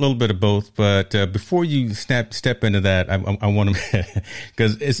 A little bit of both, but before you step into that, I want to,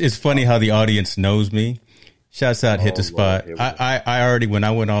 because it's funny how the audience knows me. Shouts out, hit the spot. I already, when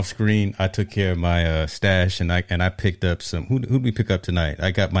I went off screen, I took care of my stash, and I picked up some. Who'd we pick up tonight?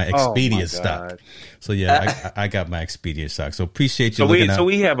 I got my Expedia stock. So yeah, I got my Expedia stock. So appreciate you. So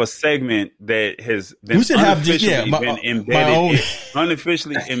we have a segment that has been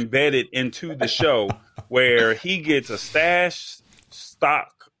unofficially embedded into the show, where he gets a stash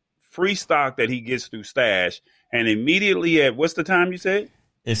stock, free stock that he gets through stash, and immediately at what's the time you said?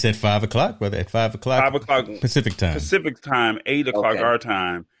 It's at 5 o'clock, brother. At 5 o'clock. 5 o'clock Pacific time. 8 o'clock our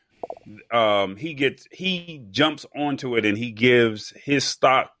time. He jumps onto it and he gives his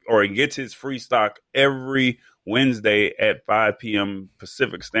stock, or he gets his free stock every Wednesday at 5 p.m.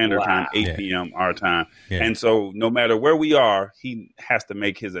 Pacific Standard Time, 8 p.m. our time. Yeah. And so no matter where we are, he has to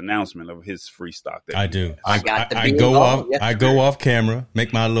make his announcement of his free stock. I do. I go off camera,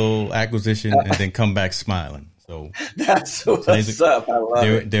 make my little acquisition, and then come back smiling. So that's what's up. I love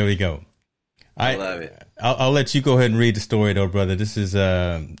it. There we go. I love it. I'll let you go ahead and read the story, though, brother. This is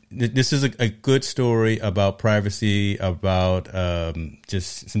a good story about privacy, about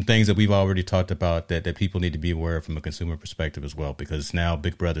just some things that we've already talked about that people need to be aware of from a consumer perspective as well, because now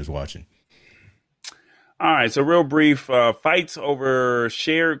Big Brother's watching. All right. So real brief, fights over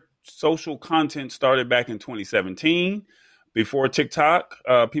shared social content started back in 2017. Before TikTok,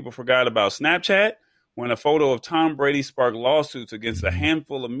 people forgot about Snapchat, when a photo of Tom Brady sparked lawsuits against a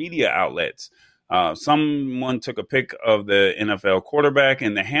handful of media outlets. Someone took a pic of the NFL quarterback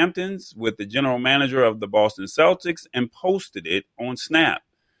in the Hamptons with the general manager of the Boston Celtics and posted it on Snap.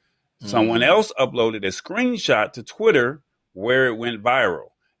 Someone else uploaded a screenshot to Twitter where it went viral.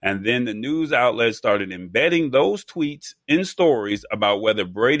 And then the news outlets started embedding those tweets in stories about whether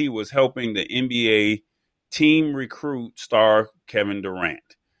Brady was helping the NBA team recruit star Kevin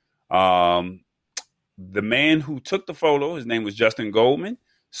Durant. The man who took the photo, his name was Justin Goldman,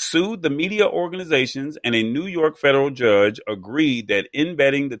 sued the media organizations, and a New York federal judge agreed that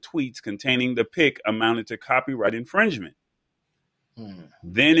embedding the tweets containing the pic amounted to copyright infringement.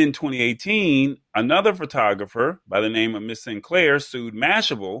 Then in 2018, another photographer by the name of Miss Sinclair sued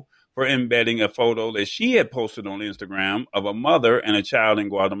Mashable for embedding a photo that she had posted on Instagram of a mother and a child in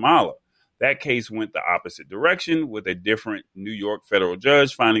Guatemala. That case went the opposite direction, with a different New York federal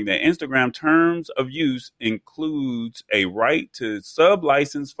judge finding that Instagram terms of use includes a right to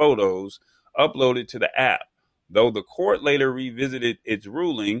sub-license photos uploaded to the app, though the court later revisited its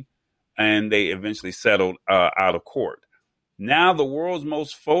ruling and they eventually settled out of court. Now the world's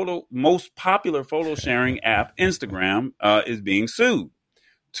most popular photo sharing app, Instagram, is being sued.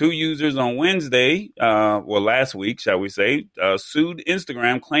 Two users on Wednesday, last week, shall we say, sued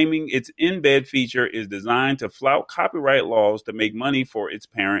Instagram, claiming its embed feature is designed to flout copyright laws to make money for its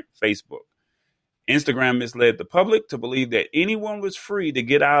parent, Facebook. Instagram misled the public to believe that anyone was free to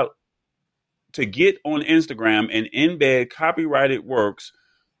get on Instagram and embed copyrighted works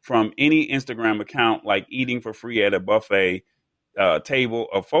from any Instagram account, like eating for free at a buffet table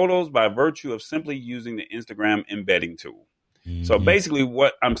of photos, by virtue of simply using the Instagram embedding tool. So basically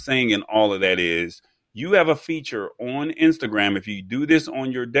what I'm saying in all of that is, You have a feature on Instagram. If you do this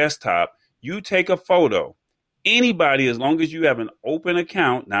on your desktop, you take a photo. Anybody, as long as you have an open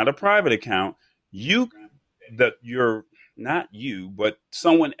account, not a private account, not you, but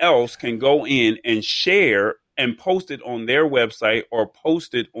someone else can go in and share and post it on their website or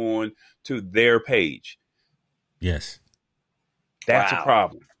post it on to their page. Yes. That's a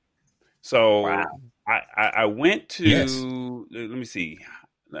problem. So I went to, Yes. let me see.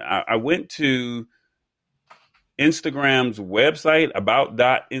 I went to Instagram's website,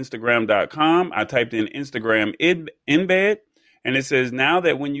 about.instagram.com. I typed in Instagram embed, and it says now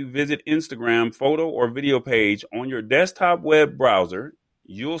that when you visit Instagram photo or video page on your desktop web browser,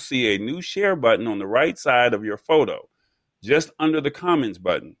 you'll see a new share button on the right side of your photo, just under the comments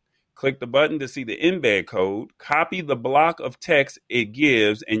button. Click the button to see the embed code, copy the block of text it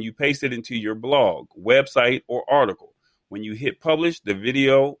gives, and you paste it into your blog, website, or article. When you hit publish, the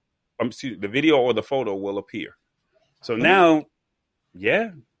video or the photo will appear. So now,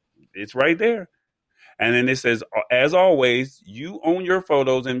 it's right there. And then it says, as always, you own your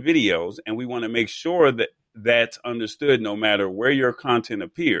photos and videos, and we want to make sure that that's understood no matter where your content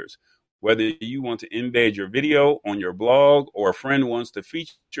appears. Whether you want to embed your video on your blog or a friend wants to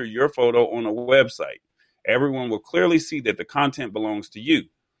feature your photo on a website, everyone will clearly see that the content belongs to you.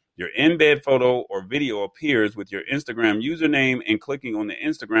 Your embed photo or video appears with your Instagram username, and clicking on the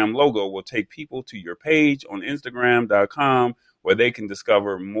Instagram logo will take people to your page on Instagram.com where they can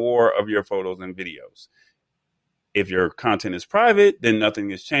discover more of your photos and videos. If your content is private, then nothing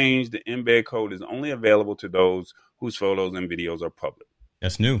has changed. The embed code is only available to those whose photos and videos are public.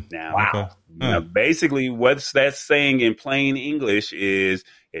 That's new. Now, basically what that's saying in plain English is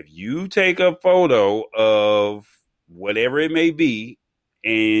if you take a photo of whatever it may be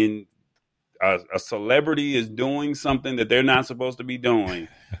and a celebrity is doing something that they're not supposed to be doing,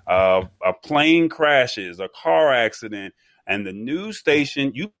 a plane crashes, a car accident, and the news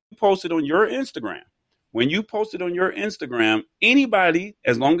station, you post it on your Instagram. When you post it on your Instagram, anybody,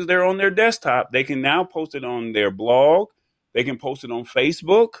 as long as they're on their desktop, they can now post it on their blog. They can post it on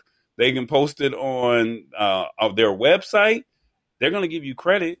Facebook. They can post it on their website. They're going to give you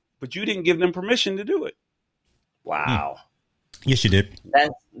credit, but you didn't give them permission to do it. Wow. Yes, you did.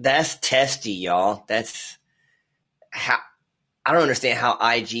 That's testy, y'all. That's how I don't understand how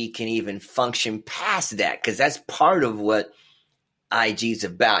IG can even function past that, because that's part of what IG is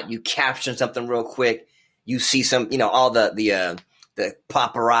about. You caption something real quick. You see some, all the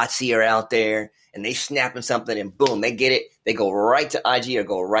paparazzi are out there and they snapping something and boom, they get it. They go right to IG or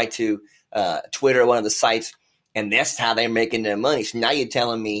go right to Twitter, one of the sites. And that's how they're making their money. So now you're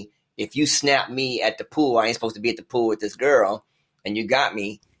telling me if you snap me at the pool, I ain't supposed to be at the pool with this girl, and you got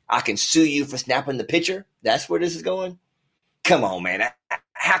me, I can sue you for snapping the picture? That's where this is going? Come on, man.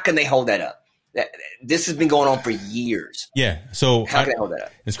 How can they hold that up? This has been going on for years. Yeah. So how can they hold that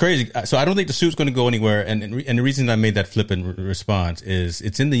up? It's crazy. So I don't think the suit's going to go anywhere. And the reason I made that flippant response is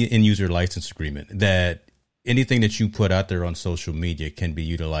it's in the end user license agreement that anything that you put out there on social media can be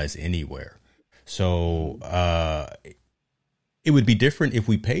utilized anywhere. So it would be different if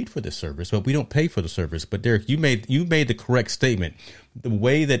we paid for the service, but we don't pay for the service. But Derrick, you made the correct statement. The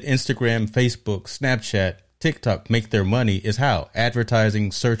way that Instagram, Facebook, Snapchat, TikTok make their money is how?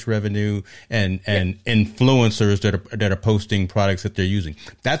 Advertising, search revenue, and influencers that are posting products that they're using.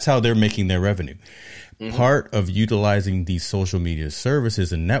 That's how they're making their revenue. Mm-hmm. Part of utilizing these social media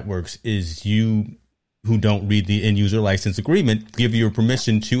services and networks is you, who don't read the end user license agreement, give you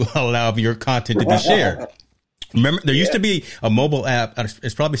permission to allow your content to be shared. Remember, there used to be a mobile app,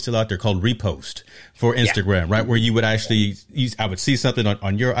 it's probably still out there, called Repost for Instagram, right? Where you would actually I would see something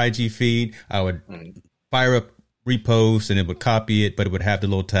on your IG feed. I would fire up Repost and it would copy it, but it would have the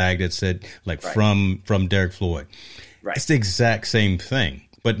little tag that said from Derrick Floyd. Right. It's the exact same thing,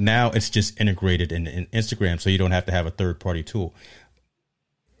 but now it's just integrated in Instagram, so you don't have to have a third party tool.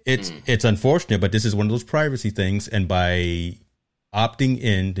 It's unfortunate, but this is one of those privacy things. And by opting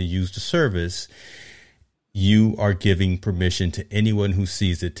in to use the service, you are giving permission to anyone who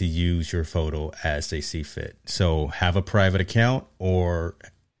sees it to use your photo as they see fit. So have a private account, or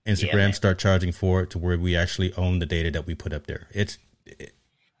Instagram start charging for it to where we actually own the data that we put up there. It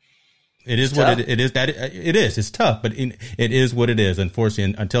is what it is. It is. It's tough, but it is what it is.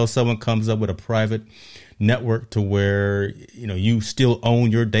 Unfortunately, until someone comes up with a private network to where you still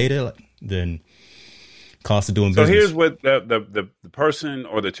own your data, then cost of doing business. So here's what the person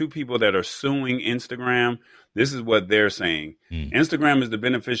or the two people that are suing Instagram, this is what they're saying. Instagram is the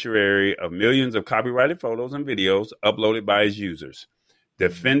beneficiary of millions of copyrighted photos and videos uploaded by its users.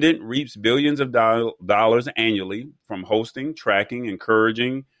 Defendant reaps billions of dollars annually from hosting, tracking,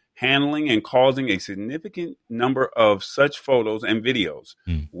 encouraging, handling and causing a significant number of such photos and videos,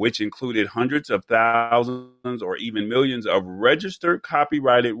 which included hundreds of thousands or even millions of registered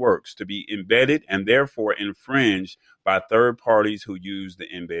copyrighted works to be embedded and therefore infringed by third parties who use the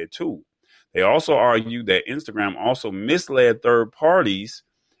embed tool. They also argue that Instagram also misled third parties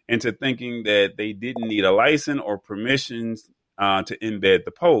into thinking that they didn't need a license or permissions to embed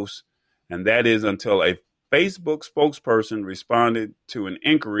the post. And that is until a Facebook spokesperson responded to an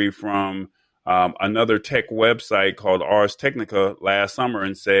inquiry from another tech website called Ars Technica last summer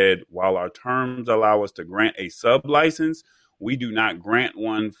and said, while our terms allow us to grant a sub license, we do not grant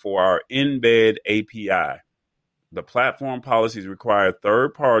one for our embed API. The platform policies require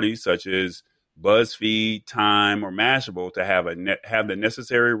third parties such as BuzzFeed, Time, or Mashable to have the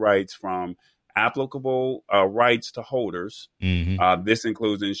necessary rights from applicable rights to holders. This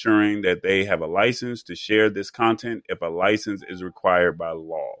includes ensuring that they have a license to share this content if a license is required by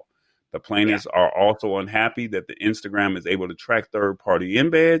law. The plaintiffs are also unhappy that the Instagram is able to track third-party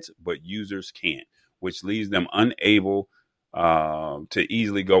embeds, but users can't, which leaves them unable to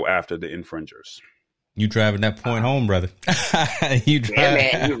easily go after the infringers. You driving that point home, brother. Man,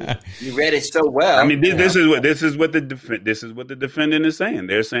 you read it so well. I mean, this is what the defendant is saying.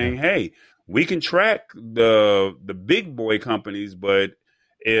 They're saying, hey, we can track the big boy companies, but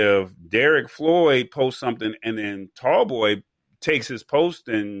if Derrick Floyd posts something and then Tallboy takes his post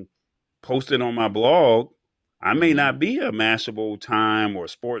and posts it on my blog, I may not be a Mashable, Time, or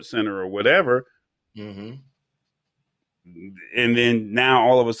Sports Center or whatever. And then now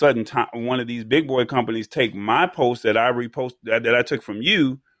all of a sudden, one of these big boy companies take my post that I repost that I took from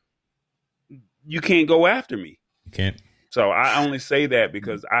you. You can't go after me. You can't. So I only say that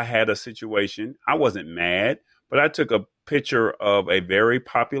because I had a situation. I wasn't mad, but I took a picture of a very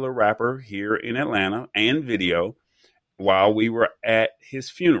popular rapper here in Atlanta and video while we were at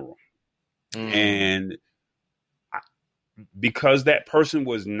his funeral. And because that person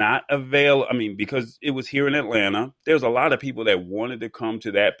was not because it was here in Atlanta, there's a lot of people that wanted to come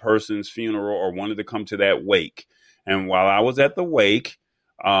to that person's funeral or wanted to come to that wake. And while I was at the wake,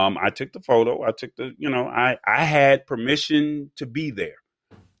 I took the photo. I had permission to be there.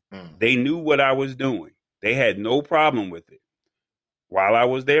 They knew what I was doing. They had no problem with it. While I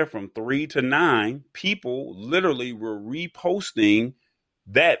was there from 3 to 9, people literally were reposting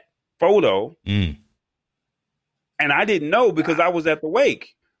that photo. And I didn't know because I was at the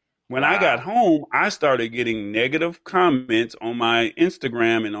wake. When I got home, I started getting negative comments on my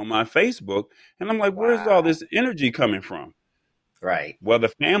Instagram and on my Facebook. And I'm like, where's all this energy coming from? Right. Well, the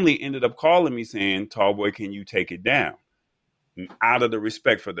family ended up calling me saying, Tallboy, can you take it down? And out of the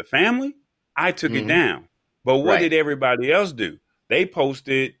respect for the family, I took it down. But what did everybody else do? They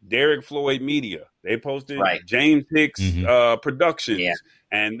posted Derrick Floyd Media. They posted James Hicks Productions. Yeah.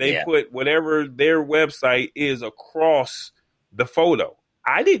 And they put whatever their website is across the photo.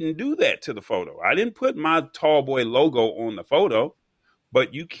 I didn't do that to the photo. I didn't put my Tallboy logo on the photo.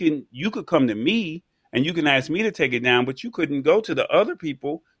 But you could come to me and you can ask me to take it down, but you couldn't go to the other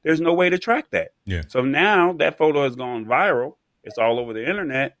people. There's no way to track that. Yeah. So now that photo has gone viral. It's all over the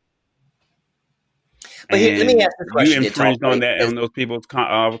internet. But here, let me ask the question. You infringed on those people's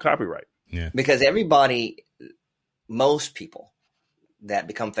copyright. Yeah. Because most people that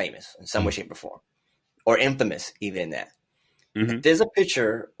become famous in some way, shape, or form, or infamous even in that, if there's a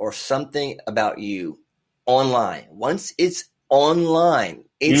picture or something about you online, once it's online,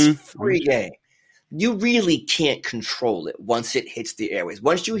 it's free game. You really can't control it once it hits the airways.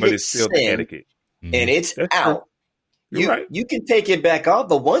 Once you hit send and it's out, you can take it back off.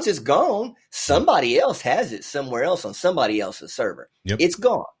 But once it's gone, somebody else has it somewhere else on somebody else's server. Yep. It's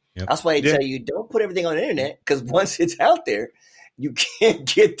gone. Yep. That's why they tell you don't put everything on the internet, because once it's out there, you can't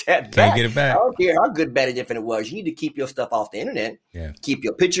get that back. Can't get it back. I don't care how good, bad, or different it was. You need to keep your stuff off the internet. Yeah. Keep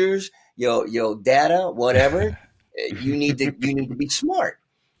your pictures, your data, whatever. You need to be smart,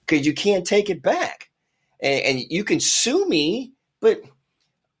 because you can't take it back. And you can sue me, but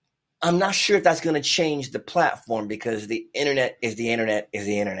I'm not sure if that's going to change the platform, because the internet is the internet is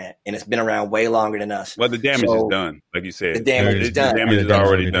the internet, and it's been around way longer than us. Well, the damage is done, like you said. The damage is done. The damage is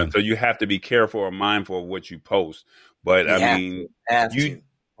already done. So you have to be careful or mindful of what you post. But I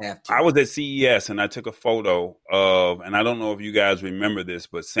was at CES and I took a photo of, and I don't know if you guys remember this,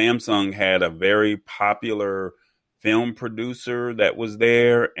 but Samsung had a very popular film producer that was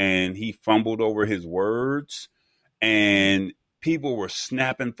there, and he fumbled over his words, and people were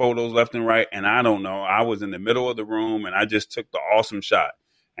snapping photos left and right. And I don't know, I was in the middle of the room and I just took the awesome shot,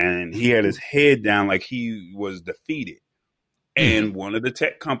 and he had his head down like he was defeated. And one of the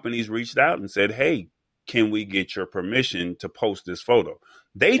tech companies reached out and said, hey, can we get your permission to post this photo?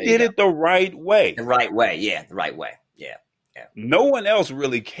 They did it the right way. The right way. Yeah. The right way. Yeah. Yeah. No one else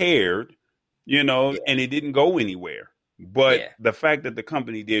really cared, and it didn't go anywhere. But the fact that the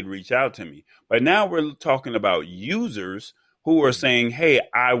company did reach out to me. But now we're talking about users who are saying, hey,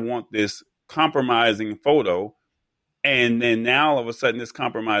 I want this compromising photo. And then now all of a sudden this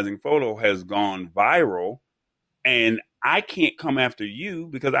compromising photo has gone viral. And I can't come after you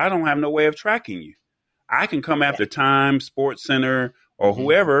because I don't have no way of tracking you. I can come after Time, Sports Center, or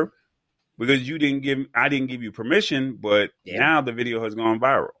whoever because I didn't give you permission. But now the video has gone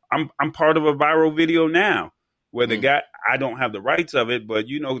viral. I'm part of a viral video now. Where the guy, I don't have the rights of it, but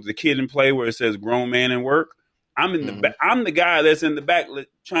the Kid and Play where it says grown man and work. I'm in the back. I'm the guy that's in the back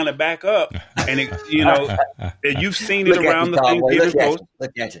trying to back up, and you've seen it around the Thanksgiving post.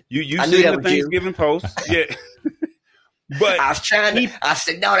 Look at you. You've seen the Thanksgiving post, yeah. But I was trying to. I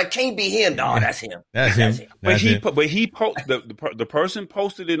said, no, that can't be him. No, that's him. That's him. The person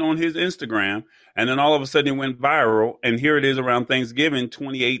posted it on his Instagram, and then all of a sudden it went viral, and here it is around Thanksgiving,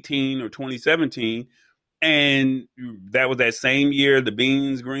 2018 or 2017. And that was that same year, the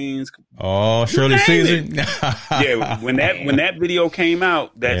beans, greens. Oh, Shirley Caesar. When that video came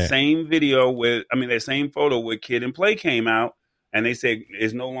out, that same photo with Kid and Play came out, and they said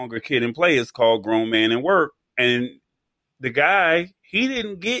it's no longer Kid and Play, it's called Grown Man and Work. And the guy, he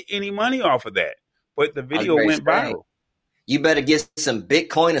didn't get any money off of that, but the video went viral. You better get some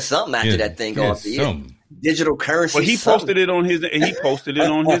Bitcoin or something after that thing goes to you. Digital currency. Well, he posted it on his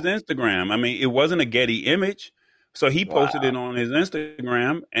Instagram. I mean, it wasn't a Getty image, so he posted it on his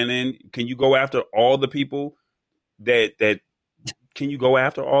Instagram. And then, can you go after all the people that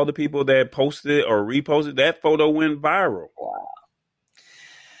posted or reposted that photo? Went viral. Wow.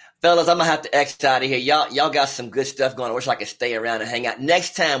 Fellas, I'm gonna have to exit out of here. Y'all got some good stuff going. I wish I could stay around and hang out.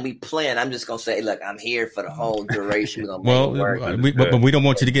 Next time we plan, I'm just gonna say, look, I'm here for the whole duration. But we don't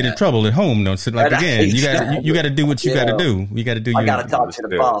want you to get in trouble at home. Don't sit like again. You got to do what you got to do. You got to do. I got to talk to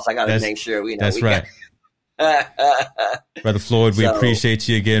the boss. I got to make sure we know. That's right. Brother Floyd, we appreciate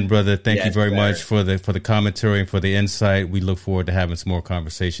you again, brother. Thank you very much for the commentary and for the insight. We look forward to having some more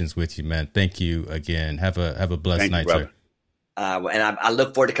conversations with you, man. Thank you again. Have a blessed night, sir. And I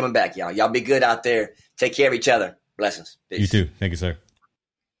look forward to coming back, y'all. Y'all be good out there. Take care of each other. Blessings. Peace. You too. Thank you, sir.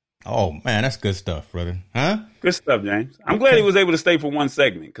 Oh, man, that's good stuff, brother. Huh? Good stuff, James. I'm glad he was able to stay for one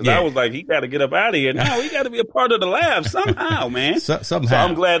segment because I was like, he got to get up out of here. No, he got to be a part of the lab somehow, man. Somehow. So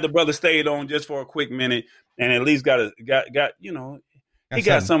I'm glad the brother stayed on just for a quick minute and at least got he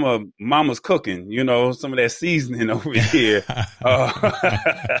got some of mama's cooking, some of that seasoning over here.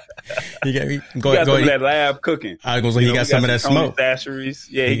 He got some of that lab cooking. I was like, he got some of that smoke.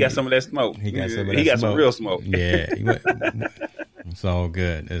 Yeah, he got some of that smoke. He got some real smoke. Yeah. It's all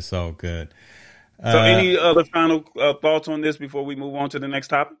good. It's all good. So any other final thoughts on this before we move on to the next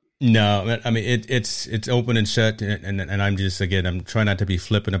topic? No, I mean, it's open and shut. And I'm just, again, I'm trying not to be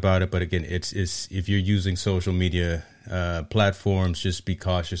flippant about it. But again, it's if you're using social media platforms, just be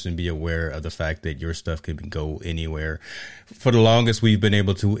cautious and be aware of the fact that your stuff can go anywhere. For the longest, we've been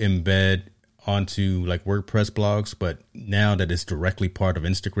able to embed onto like WordPress blogs, but now that it's directly part of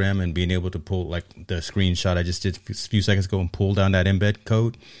Instagram and being able to pull like the screenshot I just did a few seconds ago and pull down that embed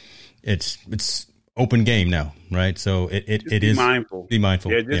code, it's open game now, right? So it is mindful. Be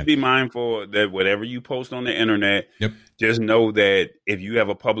mindful. Yeah, be mindful that whatever you post on the internet, just know that if you have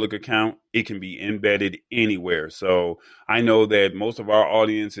a public account, it can be embedded anywhere. So I know that most of our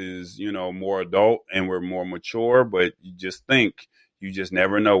audience is, more adult and we're more mature, but you just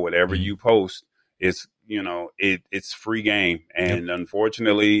never know. Whatever you post, it's free game. And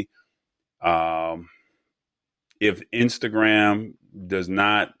unfortunately, if Instagram does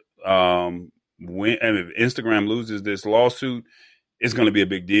not if Instagram loses this lawsuit, it's going to be a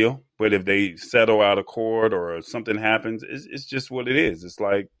big deal. But if they settle out of court or something happens, it's just what it is. It's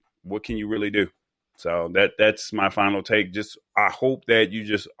like, what can you really do? So that's my final take. Just I hope that you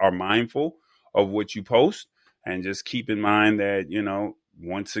just are mindful of what you post and just keep in mind that,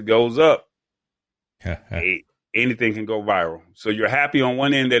 once it goes up, anything can go viral. So you're happy on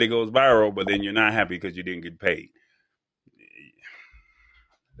one end that it goes viral, but then you're not happy because you didn't get paid.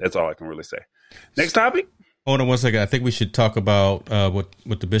 That's all I can really say. Next topic. Hold on one second. I think we should talk about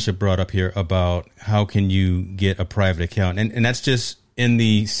what the bishop brought up here about how can you get a private account. And that's just in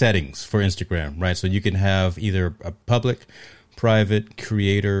the settings for Instagram, right? So you can have either a public, private,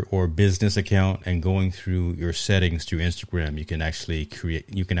 creator, or business account, and going through your settings through Instagram, you can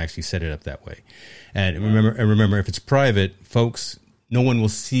actually set it up that way. And remember, if it's private, folks no one will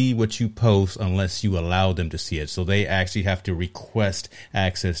see what you post unless you allow them to see it. So they actually have to request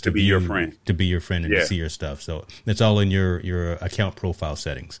access to be your friend, and to see your stuff. So it's all in your account profile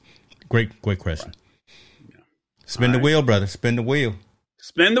settings. Great question. Right. Yeah. Spin the wheel, brother. Spin the wheel.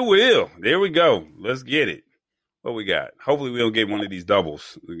 Spin the wheel. There we go. Let's get it. What we got? Hopefully we don't get one of these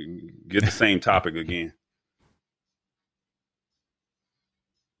doubles. We can get the same topic again.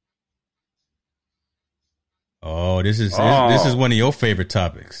 Oh, this is one of your favorite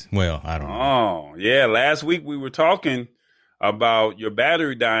topics. Well, I don't know. Oh, yeah. Last week we were talking about your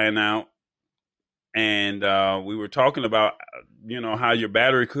battery dying out, and we were talking about, how your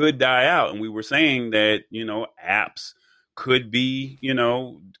battery could die out. And we were saying that, apps could be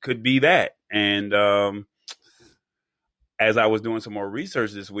that. And as I was doing some more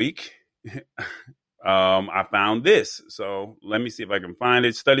research this week, I found this. So let me see if I can find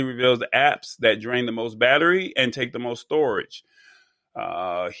it. Study reveals the apps that drain the most battery and take the most storage.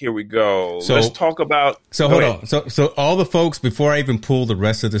 Here we go. So let's talk about. So hold on. So all the folks, before I even pull the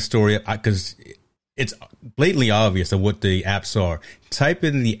rest of the story up, because it's blatantly obvious of what the apps are. Type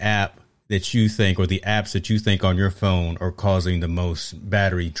in the app that you think, or the apps that you think on your phone are causing the most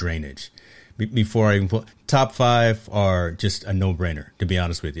battery drainage. Before I even put top 5 are just a no-brainer, to be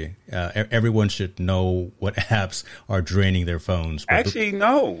honest with you. Everyone should know what apps are draining their phones. Actually,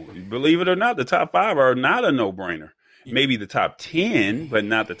 no. Believe it or not, the top 5 are not a no-brainer. Maybe the top 10, but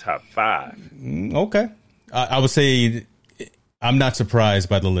not the top 5. Okay. I would say I'm not surprised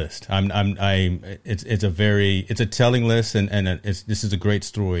by the list. It's a telling list, and this is a great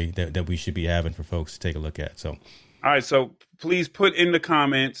story that we should be having for folks to take a look at. So. All right, so please put in the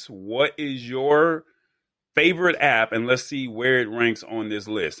comments, what is your favorite app, and let's see where it ranks on this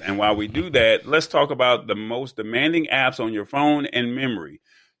list. And while we do that, let's talk about the most demanding apps on your phone and memory.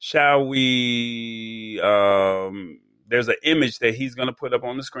 Shall we? There's an image that he's going to put up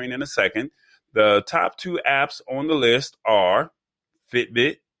on the screen in a second. The top 2 apps on the list are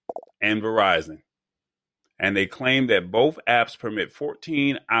Fitbit and Verizon. And they claim that both apps permit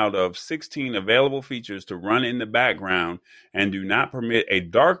 14 out of 16 available features to run in the background and do not permit a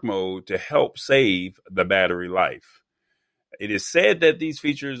dark mode to help save the battery life. It is said that these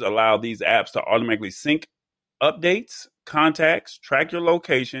features allow these apps to automatically sync updates, contacts, track your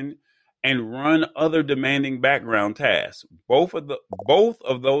location, and run other demanding background tasks. Both of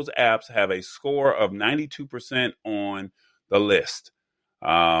those apps have a score of 92% on the list.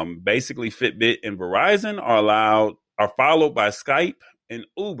 Basically, Fitbit and Verizon are followed by Skype and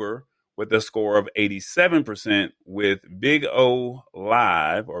Uber with a score of 87%, with Bigo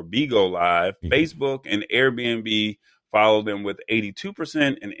Live. Facebook and Airbnb follow them with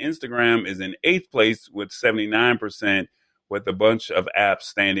 82%, and Instagram is in 8th place with 79%, with a bunch of apps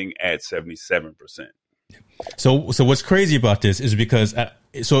standing at 77%. So what's crazy about this is because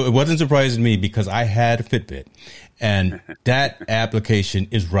so it wasn't surprising to me because I had a Fitbit, and that application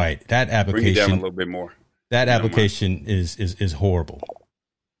is right. That application, bring it down a little bit more. That application is horrible.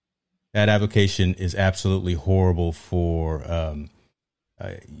 That application is absolutely horrible for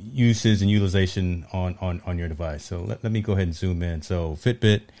uses and utilization on your device. So let me go ahead and zoom in. So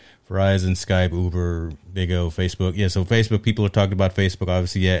Fitbit, Verizon, Skype, Uber, Bigo, Facebook. Yeah, so Facebook, people are talking about Facebook,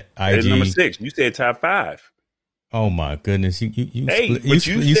 obviously. Yeah, IG. Number 6. You said top 5. Oh my goodness! You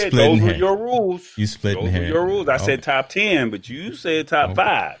said those were your rules. You split in half. Those were your rules. I said top 10, but you said top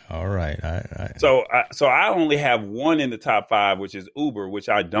 5. All right. So I only have one in the top 5, which is Uber, which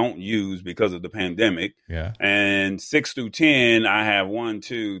I don't use because of the pandemic. Yeah. And 6 through 10, I have 1,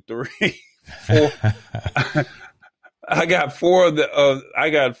 2, 3, 4. I got 4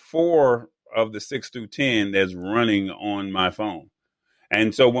 of the 6 through 10 that's running on my phone.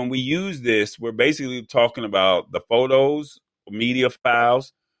 And so when we use this, we're basically talking about the photos, media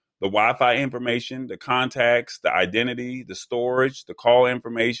files, the Wi-Fi information, the contacts, the identity, the storage, the call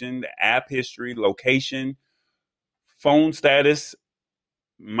information, the app history, location, phone status,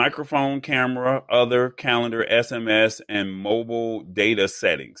 microphone, camera, other, calendar, SMS, and mobile data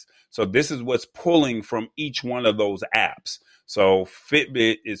settings. So this is what's pulling from each one of those apps. So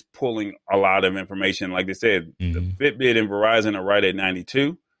Fitbit is pulling a lot of information. Like I said, the Fitbit and Verizon are right at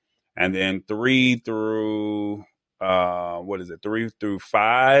 92. And then 3 through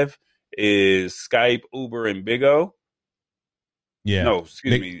 5 is Skype, Uber, and Bigo. Yeah. No,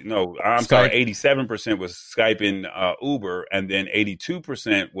 excuse me. No, I'm sorry. 87% was Skype and Uber. And then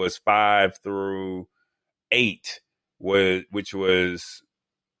 82% was 5 through 8, which was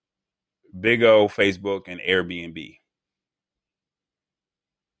Bigo, Facebook, and Airbnb.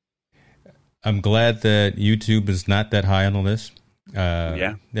 I'm glad that YouTube is not that high on the list.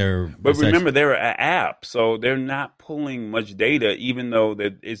 Yeah. They're But remember, they're an app, so they're not pulling much data, even though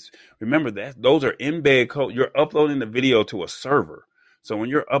that it's, remember that those are embed code. You're uploading the video to a server. So when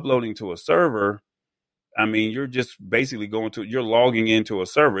you're uploading to a server, I mean, you're just basically you're logging into a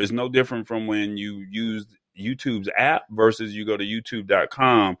server. It's no different from when you use YouTube's app versus you go to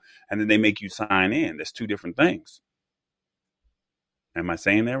youtube.com and then they make you sign in. That's two different things. Am I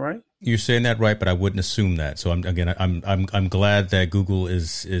saying that right? You're saying that right, but I wouldn't assume that. So I'm glad that Google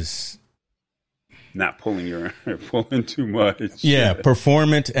is not pulling pulling too much. Yeah,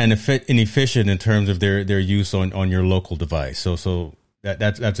 performant and efficient in terms of their use on your local device. So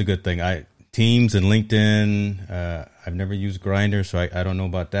that's a good thing. Teams and LinkedIn. I've never used Grindr, so I don't know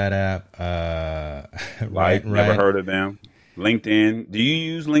about that app. Right. Never heard of them. LinkedIn. Do you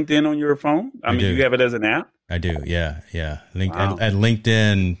use LinkedIn on your phone? I mean, you have it as an app? I do. Yeah. Wow. And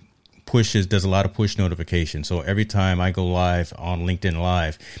LinkedIn does a lot of push notifications. So every time I go live on LinkedIn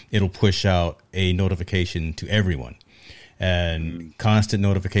Live, it'll push out a notification to everyone. And constant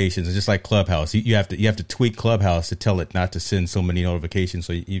notifications. It's just like Clubhouse. You have to tweak Clubhouse to tell it not to send so many notifications.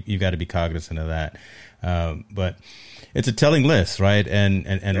 So you got to be cognizant of that. But it's a telling list, right? And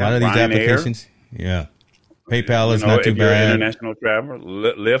a lot of these applications, PayPal is not too if you're bad. An international traveler,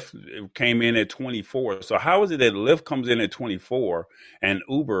 Lyft came in at 24. So how is it that Lyft comes in at 24 and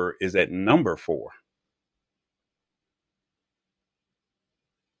Uber is at number 4?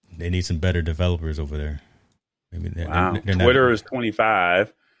 They need some better developers over there. Maybe wow. Twitter is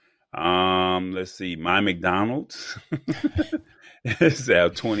 25. Let's see. My McDonald's is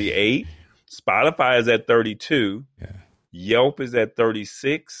at 28. Spotify is at 32. Yeah. Yelp is at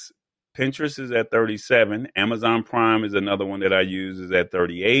 36. Pinterest is at 37. Amazon Prime is another one that I use, is at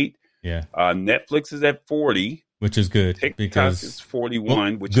 38. Yeah. Netflix is at 40. Which is good. TikTok because is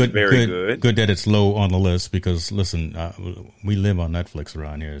 41, which is very good. Good that it's low on the list because, listen, we live on Netflix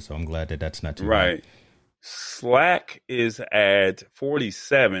around here, so I'm glad that that's not too right. bad. Slack is at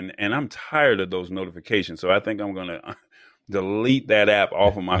 47, and I'm tired of those notifications, so I think I'm going to delete that app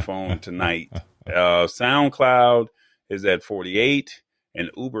off of my phone tonight. SoundCloud is at 48,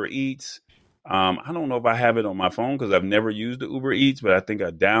 and Uber Eats. I don't know if I have it on my phone because I've never used the Uber Eats, but I think I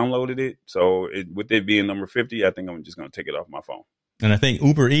downloaded it. So with it being number 50, I think I'm just going to take it off my phone. And I think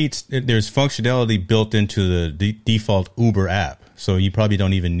Uber Eats, there's functionality built into the default Uber app. So you probably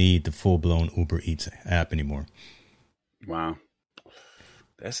don't even need the full-blown Uber Eats app anymore. Wow.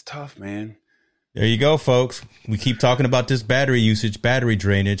 That's tough, man. There you go, folks. We keep talking about this battery usage, battery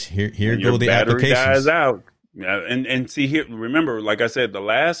drainage. Here go the applications. Your battery dies out. And see here, remember, like I said, the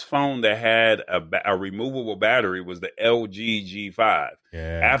last phone that had a removable battery was the LG G5.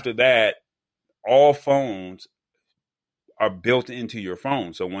 Yeah. After that, all phones are built into your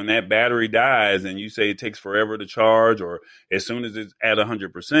phone. So when that battery dies and you say it takes forever to charge, or as soon as it's at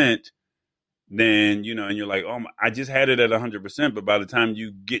 100%, then, and you're like, oh, I just had it at 100%. But by the time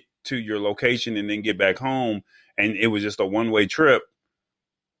you get to your location and then get back home and it was just a one-way trip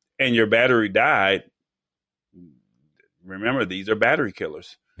and your battery died, remember, these are battery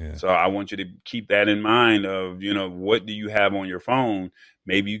killers. Yeah. So I want you to keep that in mind of, what do you have on your phone?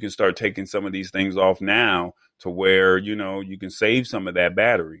 Maybe you can start taking some of these things off now to where, you can save some of that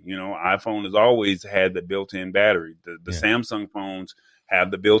battery. iPhone has always had the built-in battery. The Samsung phones have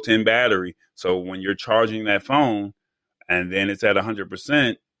the built-in battery. So when you're charging that phone and then it's at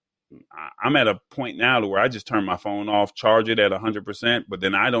 100%, I'm at a point now to where I just turn my phone off, charge it at 100%, but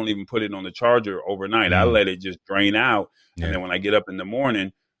then I don't even put it on the charger overnight. I let it just drain out. Yeah. And then when I get up in the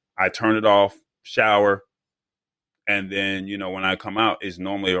morning, I turn it off, shower. And then, when I come out, it's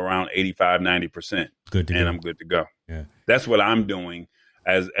normally around 85, 90%. Good to go. And I'm good to go. Yeah. That's what I'm doing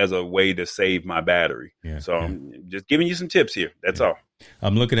as a way to save my battery. Yeah. So I'm just giving you some tips here. That's all.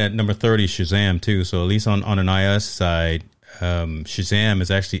 I'm looking at number 30, Shazam, too. So at least on an iOS side, Shazam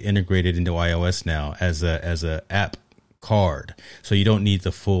is actually integrated into iOS now as a app card, so you don't need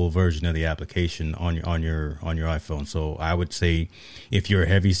the full version of the application on your iPhone. So I would say unless you're a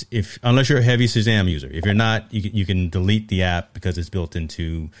heavy Shazam user, if you're not, you can delete the app because it's built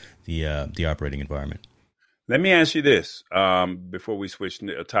into the operating environment. Let me ask you this before we switch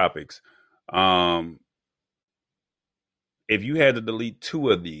topics. If you had to delete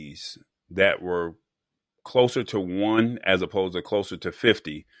 2 of these that were closer to 1 as opposed to closer to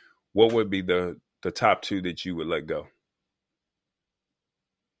 50, what would be the top 2 that you would let go?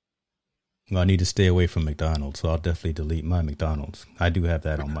 Well, I need to stay away from McDonald's, so I'll definitely delete my McDonald's. I do have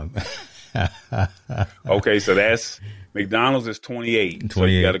that on my. Okay, so that's McDonald's is 28. So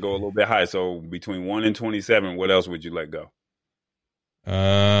you got to go a little bit high. So between 1 and 27, what else would you let go?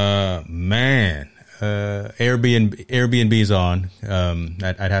 Man, Airbnb's on.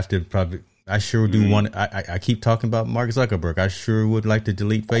 I'd have to probably. I sure do want. I keep talking about Mark Zuckerberg. I sure would like to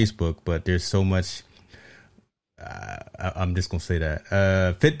delete Facebook, but there's so much. I'm just gonna say that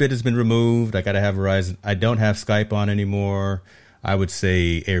Fitbit has been removed. I gotta have Verizon. I don't have Skype on anymore. I would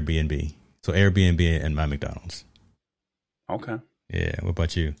say Airbnb. So Airbnb and my McDonald's. Okay. Yeah. What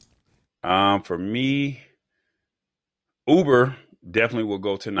about you? For me, Uber definitely will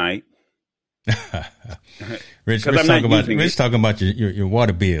go tonight. Rich talking about your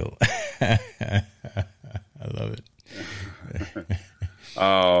water bill. I love it.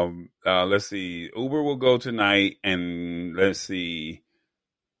 Let's see. Uber will go tonight, and let's see.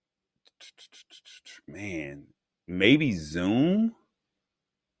 Man, maybe Zoom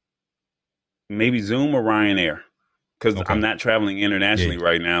or Ryanair, because I'm not traveling internationally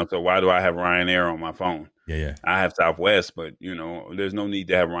right now. So why do I have Ryanair on my phone? Yeah. I have Southwest, but there's no need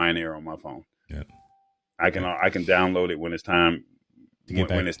to have Ryanair on my phone. Yeah. I can download it when it's time.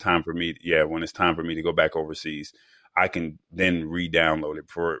 When it's time for me, when it's time for me to go back overseas, I can then re-download it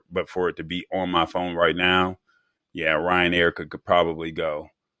but for it to be on my phone right now, Ryanair could probably go.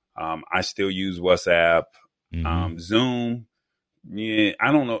 I still use WhatsApp, Zoom. Yeah,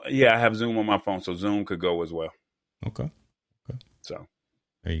 I don't know. Yeah, I have Zoom on my phone, so Zoom could go as well. Okay. So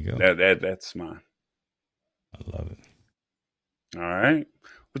there you go. That's mine. I love it. All right,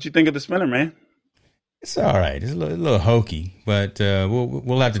 what you think of the spinner, man? It's all right. It's a little hokey, but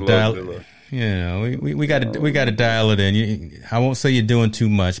we'll have to dial. We got to dial it in. I won't say you're doing too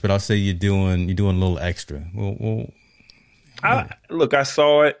much, but I'll say you're doing a little extra. I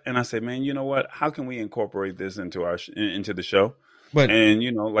saw it and I said, man, you know what? How can we incorporate this into the show? Like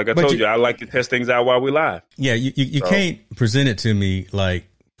I told you, I like to test things out while we live. Yeah, you can't present it to me like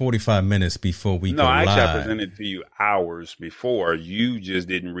 45 minutes before we go live. No, actually, I presented it to you hours before. You just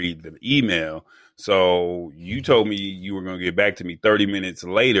didn't read the email. So you told me you were going to get back to me 30 minutes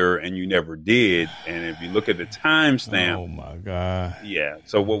later, and you never did. And if you look at the timestamp, oh my God, yeah.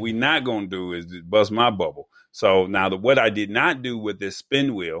 So what we're not going to do is bust my bubble. So now what I did not do with this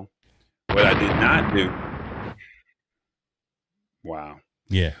spin wheel, what I did not do. Wow.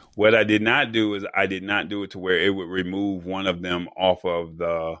 Yeah. What I did not do is I did not do it to where it would remove one of them off of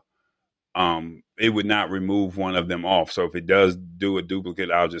the. It would not remove one of them off. So if it does do a duplicate,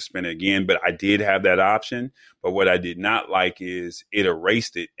 I'll just spin it again. But I did have that option. But what I did not like is it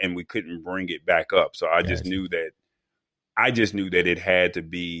erased it and we couldn't bring it back up. So I just knew that it had to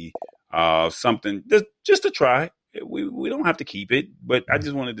be something just to try. We don't have to keep it, but I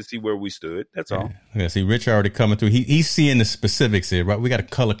just wanted to see where we stood. That's all. Okay, see, Rich already coming through. He's seeing the specifics here, right? We got to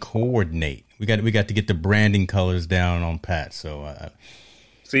color coordinate. We got to get the branding colors down on Pat. So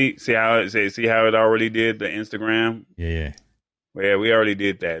see how it already did the Instagram. Yeah. Well, we already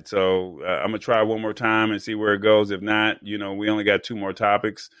did that. So I'm gonna try one more time and see where it goes. If not, we only got 2 more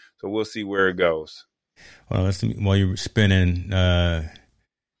topics, so we'll see where it goes. Well, while you're spinning.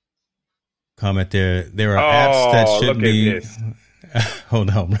 Comment there. There are apps that should be. Hold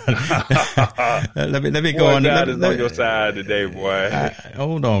on, brother. let me go on. God is on your side today, boy.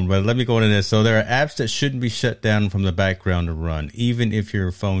 Hold on, brother. Let me go into this. So there are apps that shouldn't be shut down from the background to run. Even if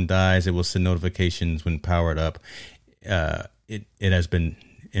your phone dies, it will send notifications when powered up. It has been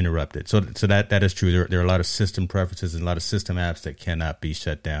interrupted. So that is true. There are a lot of system preferences and a lot of system apps that cannot be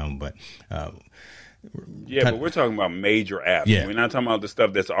shut down, but. But we're talking about major apps. Yeah. We're not talking about the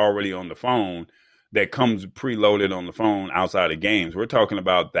stuff that's already on the phone that comes preloaded on the phone outside of games. We're talking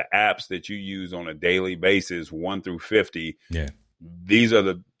about the apps that you use on a daily basis, 1 through 50. Yeah. These are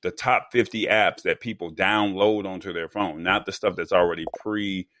the top 50 apps that people download onto their phone, not the stuff that's already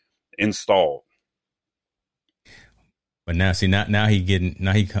pre-installed. But now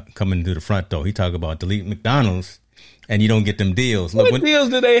he coming to the front door. He talk about delete McDonald's. And you don't get them deals. Look, what deals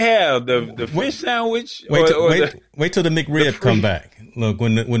do they have? The fish sandwich? Wait till the McRib come back. Look,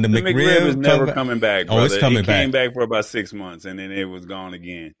 when the McRib is never coming back, brother. Oh, it's coming back. It came back for about 6 months, and then it was gone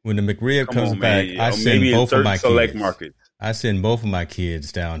again. When the McRib comes back, I send both of my select kids. Markets. I send both of my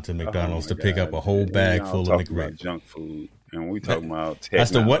kids down to McDonald's to pick up a whole bag full of McRib. About junk food. And we talking about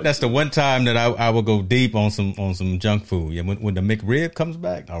that's the one time that I will go deep on some junk food. Yeah, when the McRib comes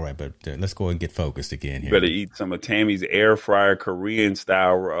back, all right. But let's go and get focused again here. You better eat some of Tammy's air fryer Korean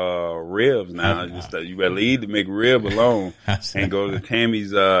style ribs now. You better leave the McRib alone and go to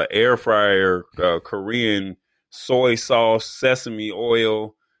Tammy's air fryer Korean soy sauce, sesame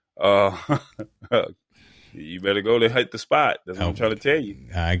oil. You better go to hit the spot. That's what I'm trying to tell you.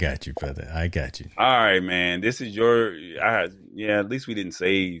 I got you, brother. I got you. All right, man. This is at least we didn't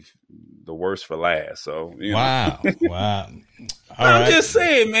save the worst for last. So wow. All I'm just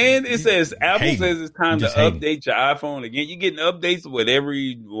saying, man. It says Apple says it's time to update your iPhone again. You getting updates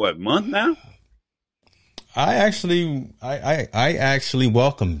every month now? I actually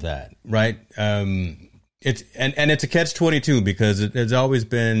welcome that, right? It's it's a catch-22 because it's always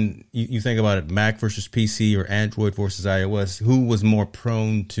been, you think about it, Mac versus PC or Android versus iOS. Who was more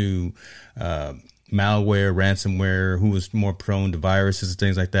prone to malware, ransomware? Who was more prone to viruses and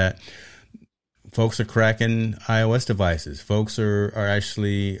things like that? Folks are cracking iOS devices. Folks are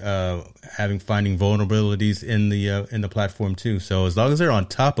actually finding vulnerabilities in the platform too. So as long as they're on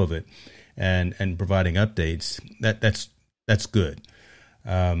top of it and providing updates, that's good.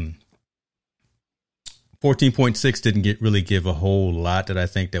 14.6 didn't really give a whole lot that I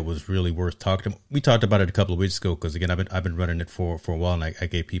think that was really worth talking about. We talked about it a couple of weeks ago because again I've been running it for a while, and I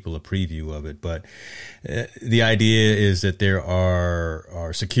gave people a preview of it. But the idea is that there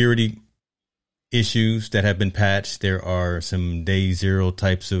are security issues that have been patched. There are some day zero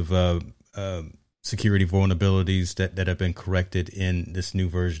types of security vulnerabilities that have been corrected in this new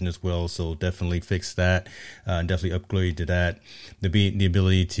version as well. So definitely fix that, definitely upgrade to that. The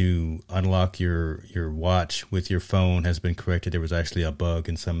ability to unlock your watch with your phone has been corrected. There was actually a bug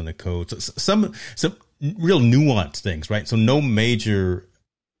in some of the code. So some real nuanced things, right? So no major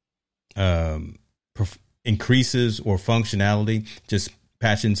increases or functionality, just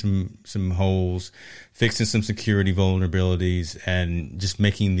patching some holes, fixing some security vulnerabilities, and just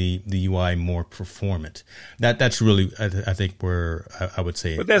making the UI more performant. That's really, I think, where I would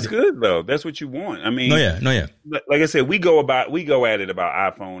say. But that's good though. That's what you want. I mean, no, yeah. Like I said, we go at it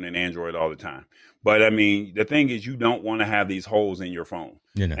about iPhone and Android all the time. But I mean, the thing is, you don't want to have these holes in your phone.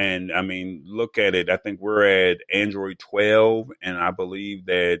 And I mean, look at it. I think we're at Android 12, and I believe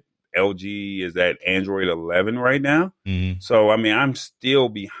that LG is at Android 11 right now. Mm-hmm. So, I mean, I'm still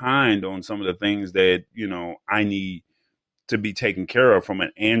behind on some of the things that, I need to be taken care of from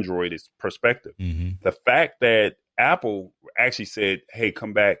an Android perspective. Mm-hmm. The fact that Apple actually said, hey,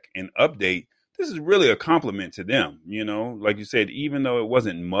 come back and update, this is really a compliment to them. Like you said, even though it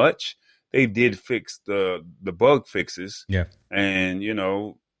wasn't much, they did fix the bug fixes. Yeah. And,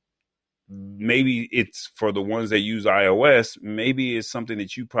 maybe it's for the ones that use iOS, maybe it's something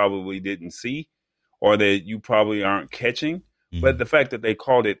that you probably didn't see or that you probably aren't catching. Mm-hmm. But the fact that they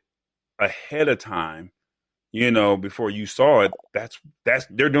called it ahead of time, before you saw it, that's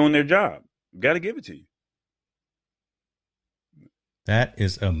they're doing their job. Got to give it to you. That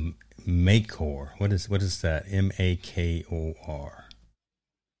is a Makor. What is that? Makor.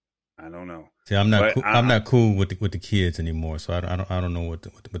 I don't know. See, I'm not cool with the kids anymore, so I don't know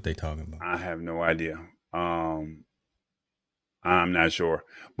what they talking about. I have no idea. I'm not sure,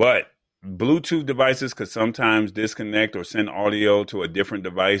 but Bluetooth devices could sometimes disconnect or send audio to a different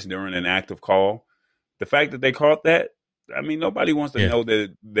device during an active call. The fact that they caught that, I mean, nobody wants to know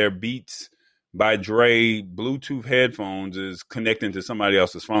that their Beats by Dre Bluetooth headphones is connecting to somebody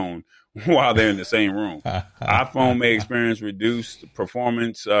else's phone while they're in the same room. iPhone may experience reduced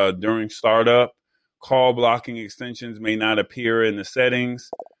performance during startup. Call blocking extensions may not appear in the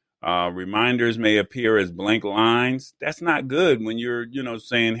settings. Reminders may appear as blank lines. That's not good when you're,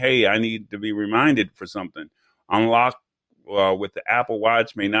 saying, hey, I need to be reminded for something. Unlock with the Apple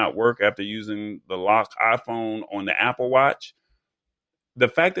Watch may not work after using the lock iPhone on the Apple Watch. The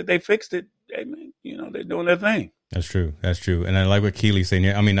fact that they fixed it, hey, man, they're doing their thing. That's true. And I like what Keely's saying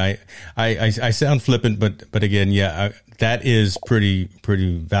here. I mean, I sound flippant, but again, that is pretty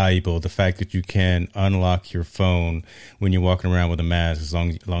valuable. The fact that you can unlock your phone when you're walking around with a mask, as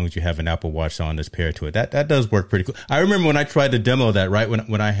long as you have an Apple Watch on that's paired to it. That does work pretty cool. I remember when I tried to demo that, right,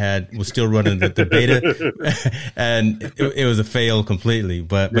 when I was still running the beta, and it was a fail completely.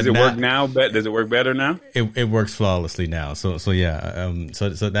 But does it work now? Does it work better now? It works flawlessly now. So yeah. So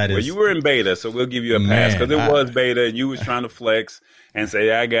that is. Well, you were in beta, so we'll give you a pass because it was beta, and you was trying to flex and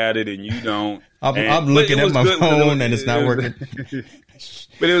say I got it, and you don't. I'm looking at my phone and it's not working.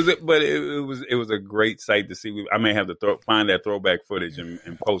 But it was a great sight to see. I may have to find that throwback footage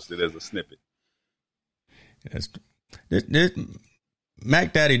and post it as a snippet. Yes.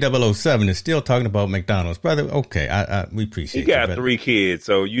 Mac Daddy 007 is still talking about McDonald's, brother. Okay, we appreciate. He got 3 kids,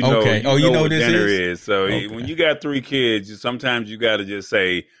 so you know. Okay. You know what this dinner is? So when you got 3 kids, sometimes you got to just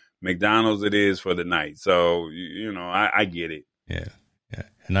say McDonald's. It is for the night. So I get it. Yeah.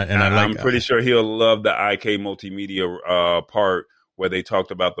 I'm pretty sure he'll love the IK Multimedia part where they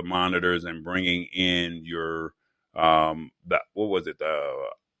talked about the monitors and bringing in your what was it, the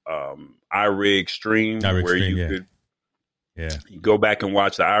iRig stream, where you could go back and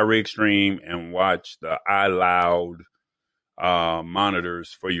watch the iRig stream and watch the iLoud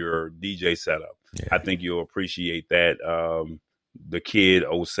monitors for your DJ setup. I think you'll appreciate that. the Kid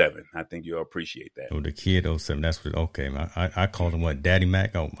 '07. I think you'll appreciate that. Oh, the Kid '07. That's what. Okay, I called him what, Daddy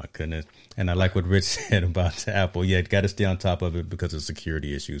Mac. Oh my goodness. And I like what Rich said about Apple. Yeah, got to stay on top of it because of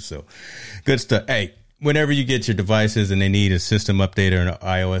security issues. So good stuff. Hey, whenever you get your devices and they need a system update or an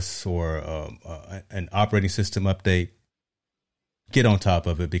iOS or an operating system update, get on top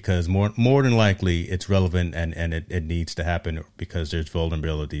of it, because more than likely it's relevant and it needs to happen, because there's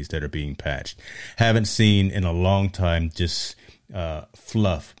vulnerabilities that are being patched. Haven't seen in a long time just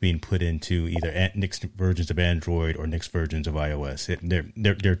fluff being put into either next versions of Android or next versions of iOS.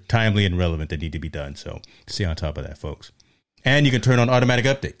 They're timely and relevant. They need to be done. So stay on top of that, folks. And you can turn on automatic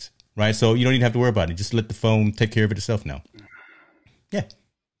updates, right? So you don't even have to worry about it. Just let the phone take care of it itself now. Yeah.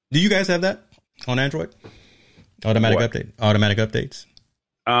 Do you guys have that on Android? Automatic updates.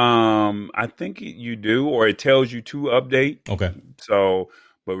 I think you do, or it tells you to update. Okay. So,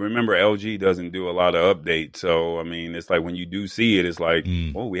 but remember, LG doesn't do a lot of updates. So, I mean, it's like when you do see it, it's like,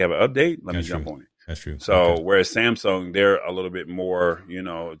 oh, we have an update. Let me jump on it. That's true. So, okay. Whereas Samsung, they're a little bit more,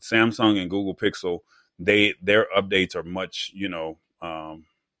 Samsung and Google Pixel, their updates are much,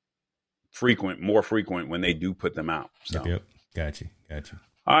 more frequent when they do put them out. So. Yep. Got you.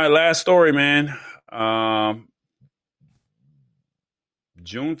 All right, last story, man.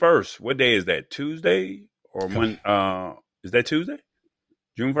 June 1st. What day is that? Tuesday or when? Is that Tuesday?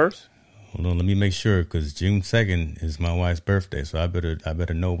 June 1st? Hold on, let me make sure, because June 2nd is my wife's birthday, so I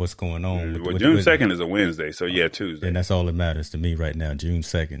better know what's going on. June 2nd is a Wednesday, so yeah, Tuesday. And that's all that matters to me right now. June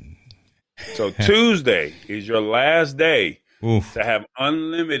 2nd. So Tuesday is your last day to have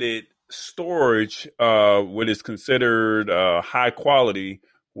unlimited storage, what is considered high quality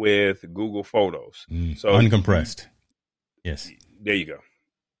with Google Photos. So uncompressed. Yes. There you go.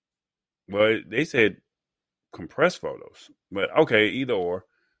 Well, they said compressed photos, but okay, either or.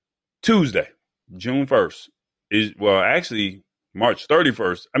 Tuesday, June 1st actually March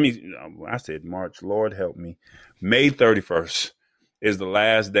 31st. I mean, I said March, Lord help me. May 31st is the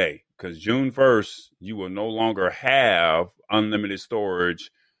last day, because June 1st, you will no longer have unlimited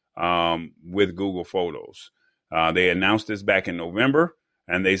storage with Google Photos. They announced this back in November,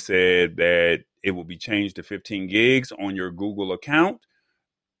 and they said that it will be changed to 15 gigs on your Google account.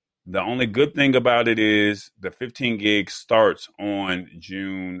 The only good thing about it is the 15 gigs starts on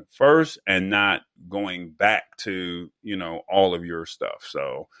June 1st and not going back to, all of your stuff.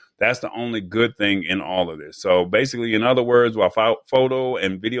 So that's the only good thing in all of this. So basically, in other words, while photo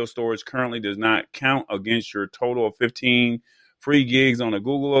and video storage currently does not count against your total of 15 free gigs on a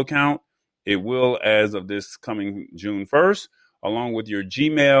Google account, it will as of this coming June 1st, along with your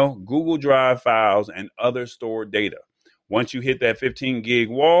Gmail, Google Drive files, and other stored data. Once you hit that 15 gig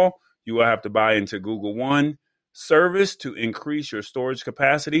wall, you will have to buy into Google One service to increase your storage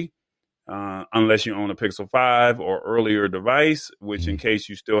capacity, unless you own a Pixel 5 or earlier device, which in case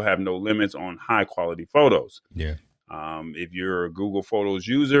you still have no limits on high quality photos. Yeah. If you're a Google Photos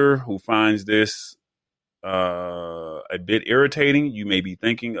user who finds this a bit irritating, you may be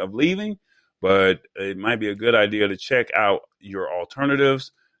thinking of leaving, but it might be a good idea to check out your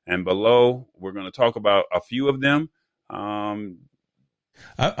alternatives. And below, we're going to talk about a few of them.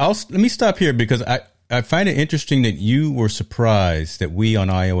 Let me stop here, because I find it interesting that you were surprised that we on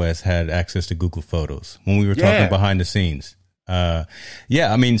iOS had access to Google Photos when we were talking behind the scenes. I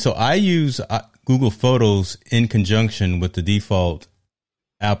mean, so I use Google Photos in conjunction with the default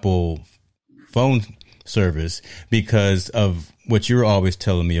Apple phone service because of what you're always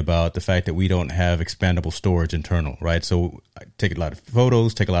telling me about the fact that we don't have expandable storage internal, right? So I take a lot of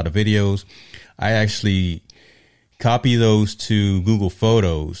photos, take a lot of videos. I actually copy those to Google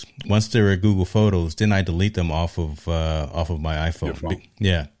Photos. Once they're at Google Photos, then I delete them off of my iPhone.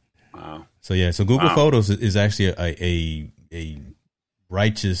 Yeah. Wow. So Google Photos is actually a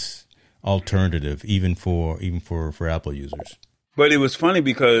righteous alternative, even for Apple users. But it was funny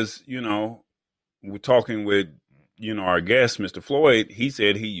because, we're talking with, our guest, Mr. Floyd. He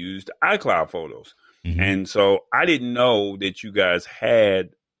said he used iCloud Photos. Mm-hmm. And so I didn't know that you guys had,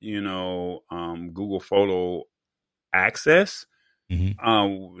 Google Photo access.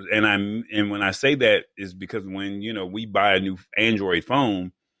 Mm-hmm. And when I say that is because when, we buy a new Android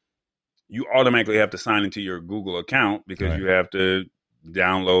phone, you automatically have to sign into your Google account because you have to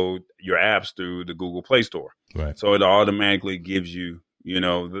download your apps through the Google Play Store. Right. So it automatically gives you,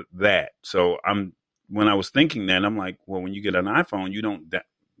 that. So when I was thinking that, I'm like, well, when you get an iPhone, you don't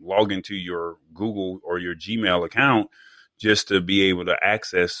log into your Google or your Gmail account just to be able to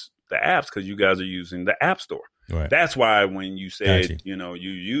access the apps because you guys are using the App Store. Right. That's why when you said, you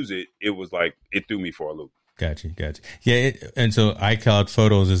use it, it was like, it threw me for a loop. Gotcha. Yeah, and so iCloud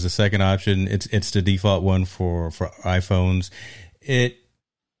Photos is the second option. It's the default one for iPhones. It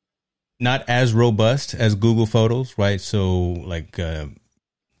not as robust as Google Photos, right? So like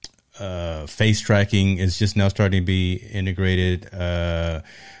face tracking is just now starting to be integrated.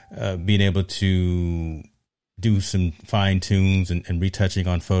 Being able to do some fine tunes and retouching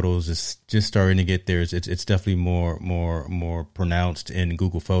on photos is just starting to get there. It's definitely more pronounced in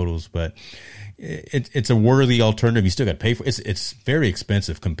Google Photos, but it's a worthy alternative. You still got to pay for it. It's very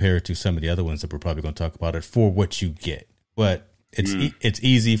expensive compared to some of the other ones that we're probably going to talk about it for what you get. But it's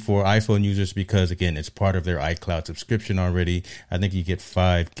easy for iPhone users because again, it's part of their iCloud subscription already. I think you get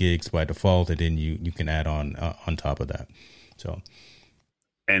 5 gigs by default, and then you can add on top of that. So.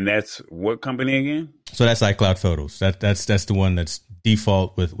 And that's what company again? So that's iCloud Photos. That's the one that's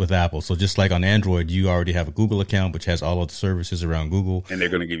default with Apple. So just like on Android, you already have a Google account, which has all of the services around Google. And they're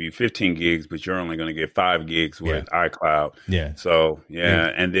going to give you 15 gigs, but you're only going to get 5 gigs with iCloud. Yeah. So,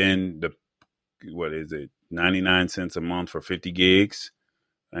 and then what is it? 99 cents a month for 50 gigs.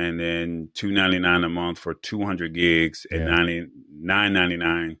 And then $2.99 a month for 200 gigs and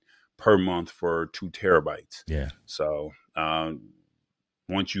 $9.99 per month for 2 terabytes. Yeah. So,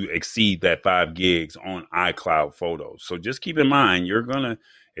 once you exceed that 5 gigs on iCloud Photos. So just keep in mind,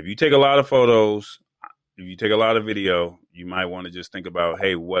 if you take a lot of photos, if you take a lot of video, you might want to just think about,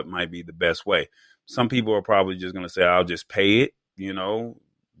 hey, what might be the best way? Some people are probably just going to say, I'll just pay it,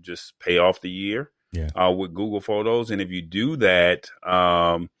 just pay off the year with Google Photos. And if you do that,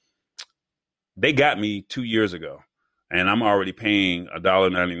 they got me 2 years ago, and I'm already paying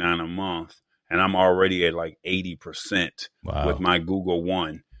 $1.99 a month. And I'm already at like 80% with my Google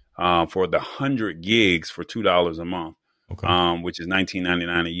One for the 100 gigs for $2 a month, which is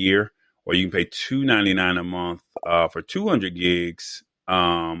 $19.99 a year. Or you can pay $2.99 a month for 200 gigs.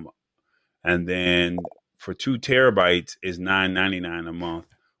 And then for 2 terabytes is $9.99 a month,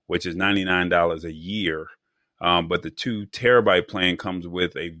 which is $99 a year. But the 2 terabyte plan comes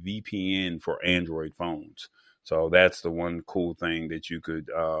with a VPN for Android phones. So that's the one cool thing that you could,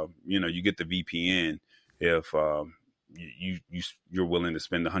 you get the VPN if you're willing to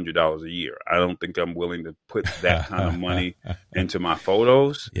spend $100 a year. I don't think I'm willing to put that kind of money into my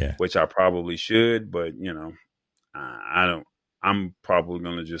photos, which I probably should. But, I don't. I'm probably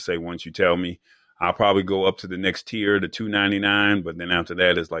going to just say, once you tell me, I'll probably go up to the next tier, the $2.99. But then after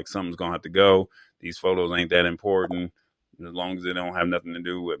that, it's like something's going to have to go. These photos ain't that important. As long as they don't have nothing to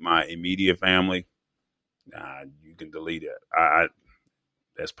do with my immediate family. You can delete it.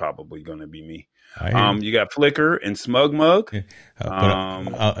 That's probably going to be me. You got Flickr and SmugMug.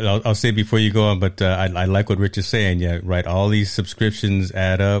 I'll say before you go on, but I like what Rich is saying. Yeah, right. All these subscriptions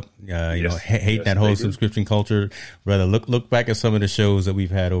add up. Hate that whole subscription culture. Rather look back at some of the shows that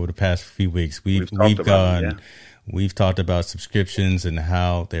we've had over the past few weeks. We've talked about subscriptions and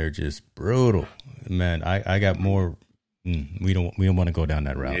how they're just brutal. Man, I got more. We don't want to go down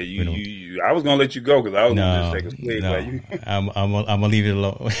that route. Yeah, I was gonna let you go because I was gonna just take a swig. I'm gonna leave it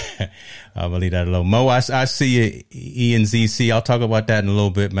alone. I'm gonna leave that alone. Mo, I see you, ENZC. I'll talk about that in a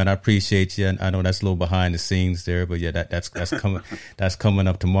little bit, man. I appreciate you. I know that's a little behind the scenes there, but yeah, that's coming. That's coming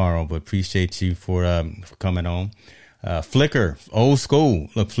up tomorrow. But appreciate you for coming on. Flickr, old school.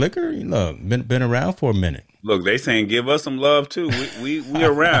 Look, Flickr, been around for a minute. Look, they saying give us some love too. We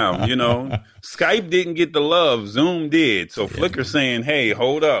around, Skype didn't get the love, Zoom did. So Flickr saying, hey,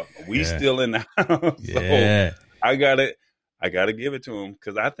 hold up, we still in the house. So I gotta give it to them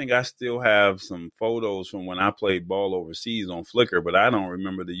because I think I still have some photos from when I played ball overseas on Flickr, but I don't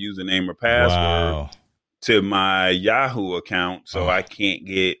remember the username or password to my Yahoo account, so I can't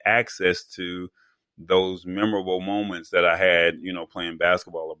get access to those memorable moments that I had, playing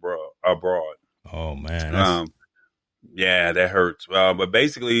basketball abroad. Oh man. That hurts. But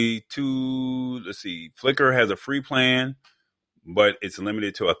basically Flickr has a free plan, but it's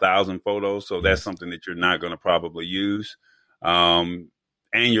limited to 1,000 photos. So that's something that you're not going to probably use. And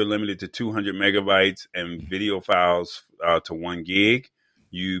you're limited to 200 megabytes and video files to 1 gig.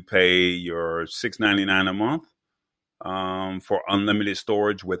 You pay your $6.99 a month for unlimited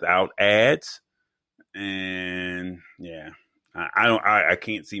storage without ads. And I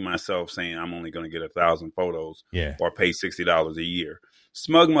can't see myself saying I'm only going to get 1,000 photos or pay $60 a year.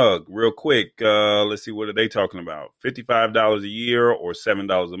 SmugMug, real quick. Let's see, what are they talking about? $55 a year or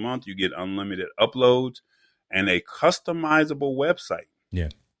 $7 a month. You get unlimited uploads and a customizable website. Yeah.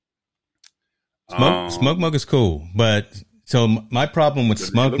 SmugMug is cool, but so my problem with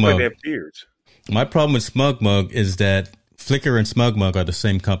SmugMug, like my problem with SmugMug is that Flickr and SmugMug are the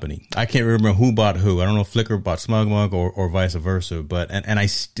same company. I can't remember who bought who. I don't know if Flickr bought SmugMug or vice versa, but and I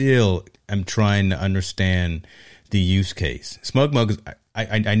still am trying to understand the use case. SmugMug is,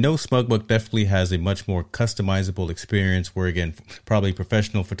 I know SmugMug definitely has a much more customizable experience where, again, probably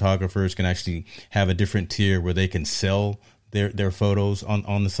professional photographers can actually have a different tier where they can sell their photos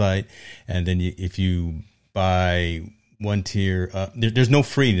on the site. And then if you buy one tier, there's no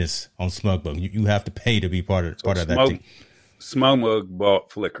freeness on SmugMug. You have to pay to be part of that team. SmugMug bought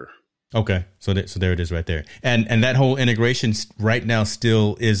Flickr. Okay, so there it is right there, and that whole integration right now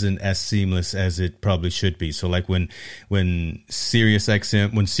still isn't as seamless as it probably should be. So like when Sirius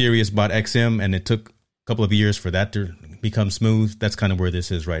bought XM, and it took a couple of years for that to become smooth. That's kind of where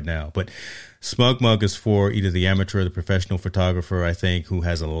this is right now. But SmugMug is for either the amateur or the professional photographer, I think, who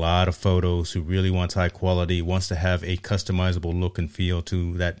has a lot of photos, who really wants high quality, wants to have a customizable look and feel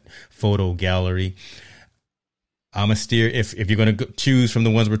to that photo gallery. I'm a steer if you're going to choose from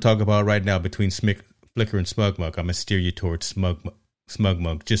the ones we're talking about right now between Flickr and SmugMug. I'm gonna steer you towards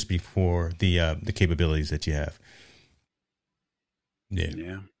SmugMug just before the capabilities that you have.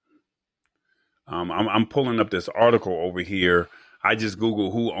 Yeah. I'm pulling up this article over here. I just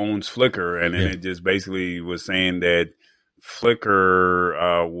Googled who owns Flickr, and then it just basically was saying that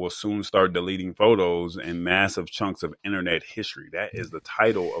Flickr will soon start deleting photos and massive chunks of internet history. That is the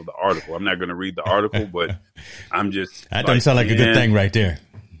title of the article. I'm not going to read the article, but I'm just that doesn't sound like a good thing right there.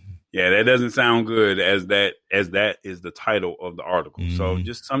 Yeah, that doesn't sound good as that is the title of the article. Mm-hmm. So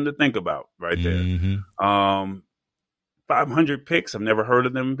just something to think about right there. Mm-hmm. 500 Pics. I've never heard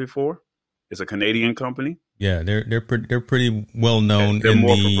of them before. It's a Canadian company. Yeah, they're pretty well known. They're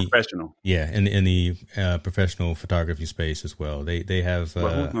more for professional. Yeah, in the professional photography space as well. They have.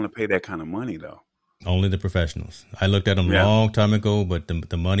 But who's going to pay that kind of money though? Only the professionals. I looked at them a long time ago, but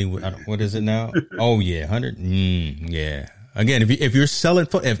the money. What is it now? Oh yeah, 100. Yeah. Again, if you're selling,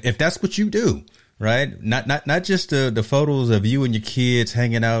 if that's what you do, right? Not just the photos of you and your kids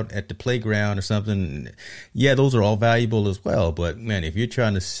hanging out at the playground or something. Yeah, those are all valuable as well. But man, if you're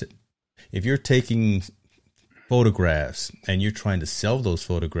taking photographs and you're trying to sell those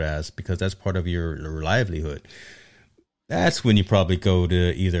photographs because that's part of your livelihood, that's when you probably go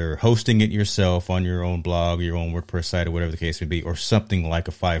to either hosting it yourself on your own blog, your own WordPress site, or whatever the case may be, or something like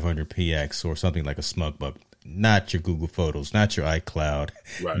a 500px or something like a SmugMug. Not your Google Photos, not your iCloud,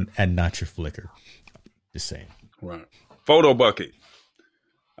 right, and not your Flickr. Just saying. Right. Photo Bucket,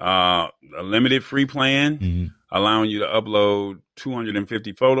 a limited free plan, allowing you to upload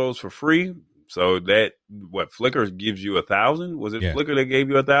 250 photos for free. So that Flickr gives you 1,000? Was it Flickr that gave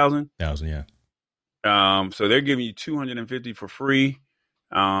you 1,000? 1,000, yeah. So they're giving you 250 for free.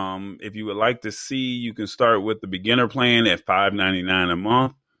 If you would like to see, you can start with the beginner plan at $5.99 a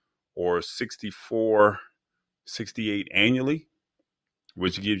month or $64.68 annually,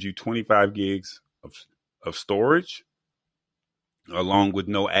 which gives you 25 gigs of storage, along with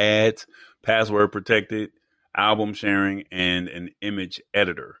no ads, password protected, album sharing, and an image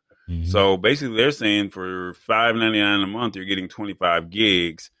editor. So basically they're saying for $5.99 a month, you're getting 25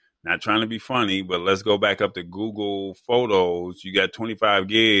 gigs. Not trying to be funny, but let's go back up to Google Photos. You got 25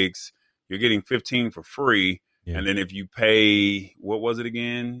 gigs. You're getting 15 for free. Yeah. And then if you pay, what was it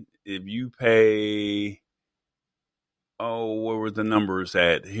again? If you pay, where were the numbers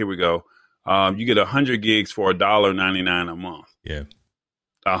at? Here we go. You get 100 gigs for $1.99 a month. Yeah.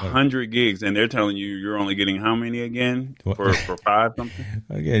 100 gigs, and they're telling you you're only getting how many again for 5 something?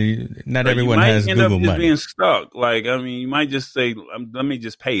 Again, not everyone has Google money. You might end up just being stuck. Like, I mean, you might just say, "Let me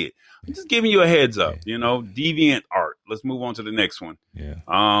just pay it." I'm just giving you a heads up. You know, Deviant Art. Let's move on to the next one. Yeah.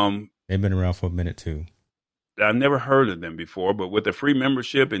 They've been around for a minute too. I've never heard of them before, but with the free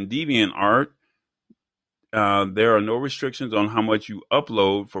membership in Deviant Art, there are no restrictions on how much you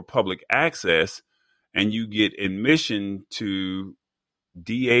upload for public access, and you get admission to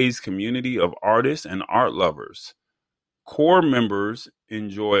DA's community of artists and art lovers. Core members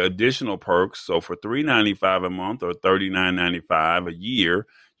enjoy additional perks. So for $3.95 a month or $39.95 a year,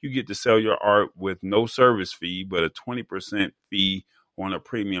 you get to sell your art with no service fee, but a 20% fee on a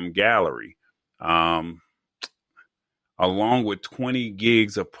premium gallery, along with 20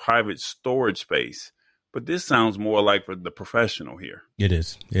 gigs of private storage space. But this sounds more like for the professional here. It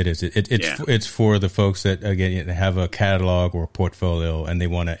is. It's for the folks that, again, have a catalog or a portfolio, and they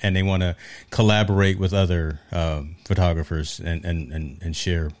want to collaborate with other photographers and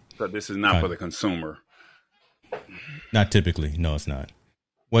share. So this is not for the consumer. Not typically. No, it's not.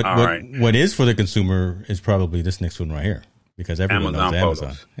 What is for the consumer is probably this next one right here, because everyone knows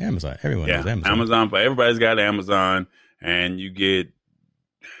Amazon. Amazon. Everyone knows Amazon. Amazon. Everybody's got Amazon, and you get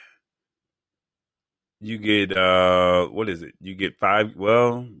You get what is it? You get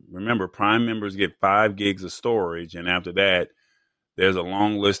remember, Prime members get 5 gigs of storage, and after that, there's a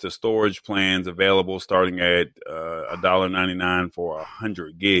long list of storage plans available starting at $1.99 for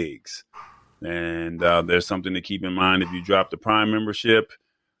 100 gigs. And there's something to keep in mind if you drop the Prime membership.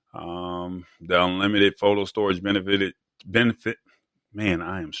 The unlimited photo storage benefit. Man,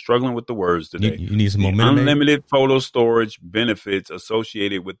 I am struggling with the words today. You need some momentum. Unlimited photo storage benefits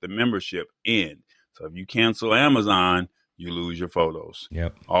associated with the membership end. So if you cancel Amazon, you lose your photos.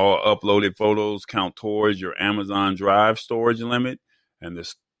 Yep. All uploaded photos count towards your Amazon Drive storage limit, and the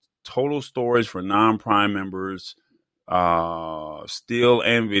total storage for non-Prime members, still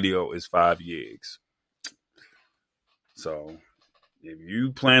and video, is 5 gigs. So if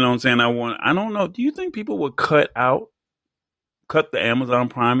you plan on saying I don't know, do you think people would cut the Amazon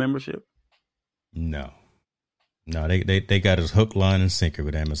Prime membership? No, they got us hook, line, and sinker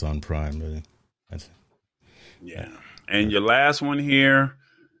with Amazon Prime. Really. Yeah. And your last one here,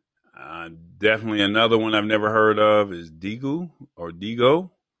 definitely another one I've never heard of, is Digo.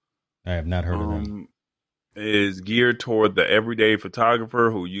 I have not heard of them. Is geared toward the everyday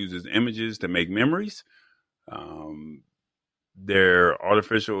photographer who uses images to make memories. Their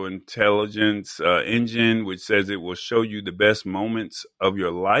artificial intelligence engine, which says it will show you the best moments of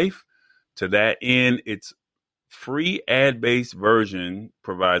your life. To that end, its free ad-based version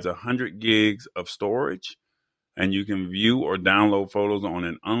provides 100 gigs of storage, and you can view or download photos on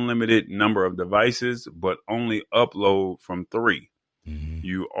an unlimited number of devices, but only upload from 3. Mm-hmm.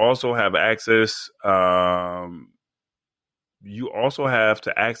 You also have access. You also have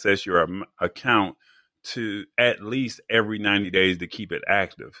to access your account to at least every 90 days to keep it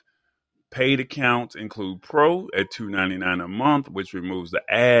active. Paid accounts include Pro at $2.99 a month, which removes the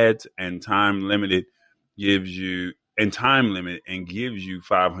ads, and time limit gives you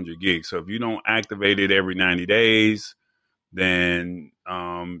 500 gigs. So if you don't activate it every 90 days, then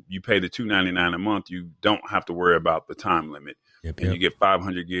you pay the $2.99 a month. You don't have to worry about the time limit. Yep. You get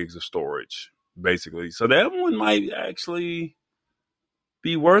 500 gigs of storage, basically. So that one might actually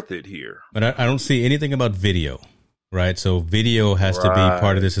be worth it here. But I don't see anything about video, right? So video has to be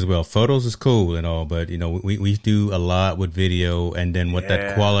part of this as well. Photos is cool and all, but we do a lot with video, and then what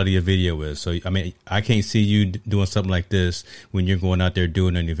that quality of video is. So I mean, I can't see you doing something like this when you're going out there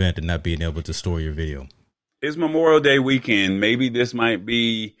doing an event and not being able to store your video. It's Memorial Day weekend. Maybe this might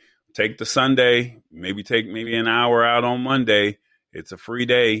be take the Sunday, maybe an hour out on Monday. It's a free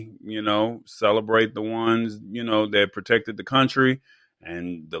day, celebrate the ones, that protected the country,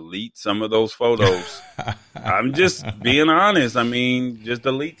 and delete some of those photos. I'm just being honest. I mean, just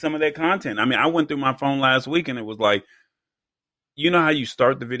delete some of that content. I mean, I went through my phone last week and it was like, you know how you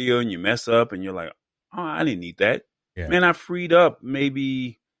start the video and you mess up and you're like, oh, I didn't need that. Yeah. Man, I freed up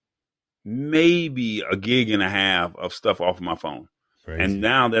maybe 1.5 gigs of stuff off of my phone. Crazy. And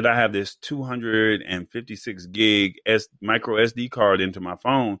now that I have this 256 gig micro SD card into my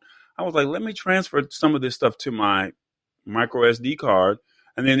phone, I was like, let me transfer some of this stuff to my micro SD card,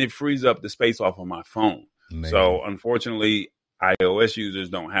 and then it frees up the space off of my phone. Man. So unfortunately, iOS users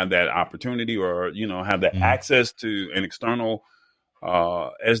don't have that opportunity or, have that access to an external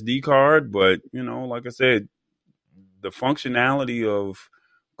SD card. But, like I said, the functionality of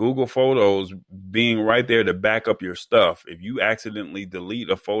Google Photos being right there to back up your stuff. If you accidentally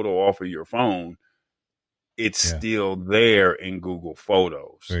delete a photo off of your phone, it's still there in Google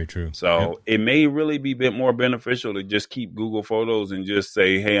Photos. Very true. So it may really be a bit more beneficial to just keep Google Photos and just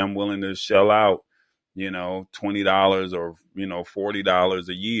say, hey, I'm willing to shell out, $20 or, $40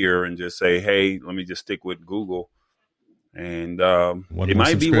 a year, and just say, hey, let me just stick with Google. And it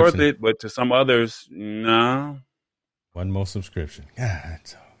might be worth it, but to some others, no. One more subscription. God.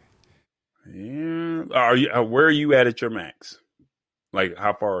 Yeah. Where are you at your max? Like,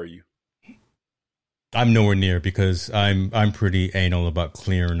 how far are you? I'm nowhere near, because I'm pretty anal about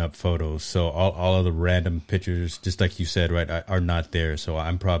clearing up photos. So all of the random pictures, just like you said, right, are not there. So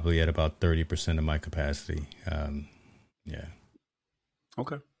I'm probably at about 30% of my capacity. Yeah.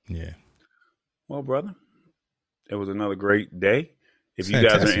 Okay. Yeah. Well, brother, it was another great day. If you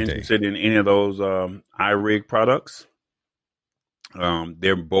guys are interested in any of those iRig products,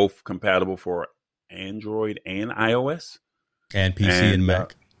 they're both compatible for Android and iOS. And PC and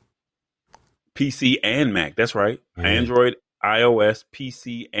Mac. PC and Mac. That's right. Yeah. Android, iOS,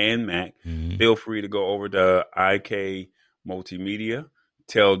 PC, and Mac. Mm-hmm. Feel free to go over to IK Multimedia.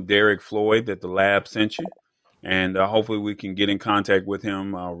 Tell Derrick Floyd that the lab sent you. And hopefully we can get in contact with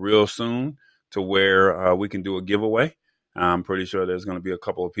him real soon to where we can do a giveaway. I'm pretty sure there's going to be a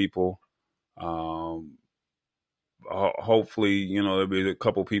couple of people hopefully, there'll be a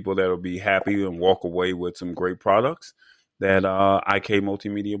couple people that'll be happy and walk away with some great products that IK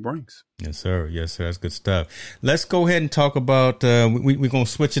Multimedia brings. Yes, sir. Yes, sir. That's good stuff. Let's go ahead and talk about. We're going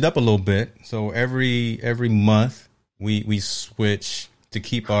to switch it up a little bit. So every month we switch to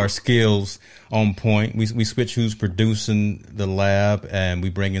keep our skills on point. We switch who's producing the lab, and we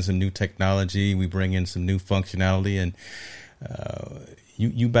bring in some new technology. We bring in some new functionality, and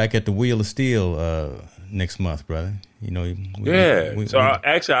you back at the wheel of steel next month, brother. I'll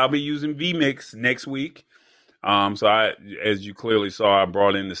be using vMix next week. As you clearly saw, I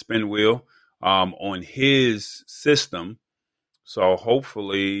brought in the spin wheel on his system. So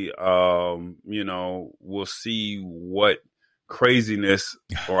hopefully, we'll see what craziness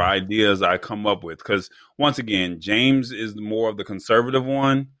or ideas I come up with. Because once again, James is more of the conservative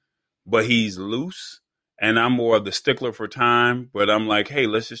one, but he's loose. And I'm more of the stickler for time. But I'm like, hey,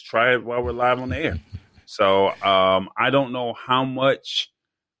 let's just try it while we're live on the air. So I don't know how much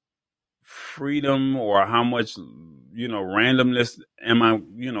freedom or how much, randomness am I,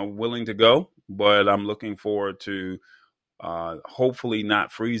 willing to go. But I'm looking forward to hopefully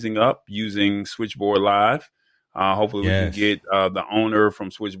not freezing up using Switchboard Live. Hopefully we can get the owner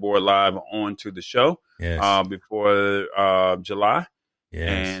from Switchboard Live onto the show before July.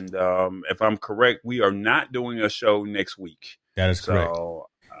 Yes. And if I'm correct, we are not doing a show next week. That is correct.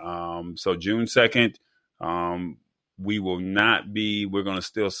 So June 2nd, we will not be. We're going to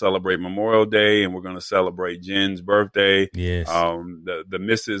still celebrate Memorial Day, and we're going to celebrate Jen's birthday. Yes. The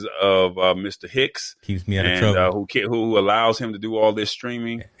missus of Mr. Hicks keeps me out of trouble. Who allows him to do all this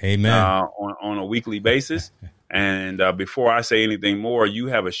streaming. Amen. On a weekly basis. And before I say anything more, you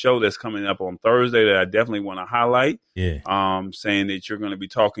have a show that's coming up on Thursday that I definitely want to highlight. Yeah. Saying that you're going to be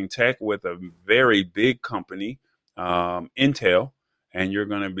talking tech with a very big company, Intel, and you're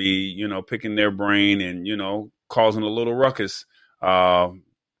going to be, picking their brain and, causing a little ruckus,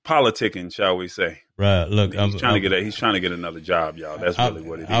 politicking, shall we say. Right. Look, he's trying to get another job, y'all. That's really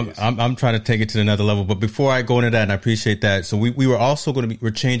what it is. I'm trying to take it to another level. But before I go into that, and I appreciate that. So we were also we're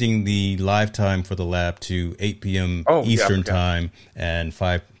changing the live time for the lab to 8 p.m. Eastern time and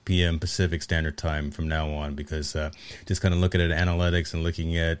 5 p.m. Pacific Standard Time from now on, because just kind of looking at analytics and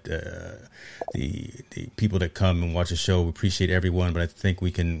looking at the people that come and watch the show. We appreciate everyone, but I think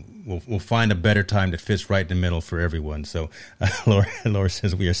we'll find a better time that fits right in the middle for everyone. So Laura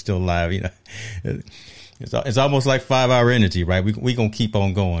says we are still live. It's almost like 5-hour energy, right? We gonna keep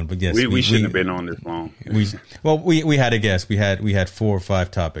on going, but yes, we shouldn't have been on this long. we had a guest. We had 4 or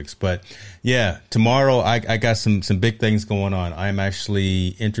 5 topics, but yeah, tomorrow I got some big things going on. I'm actually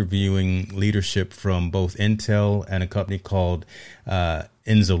interviewing leadership from both Intel and a company called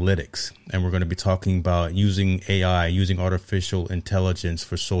Enzolytics, and we're going to be talking about using AI, using artificial intelligence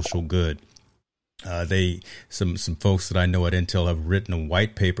for social good. Some folks that I know at Intel have written a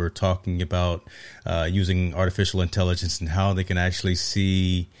white paper talking about using artificial intelligence and how they can actually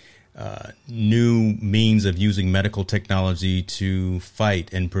see new means of using medical technology to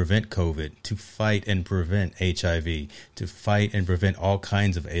fight and prevent COVID, to fight and prevent HIV, to fight and prevent all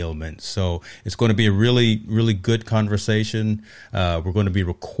kinds of ailments. So it's going to be a really, really good conversation. We're going to be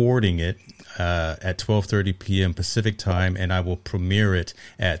recording it at 12:30 p.m. Pacific time, and I will premiere it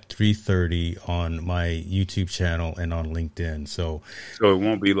at 3:30 on my YouTube channel and on LinkedIn. So it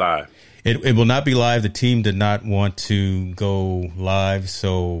won't be live. It will not be live. The team did not want to go live,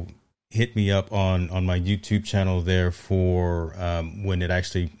 so hit me up on my YouTube channel there for when it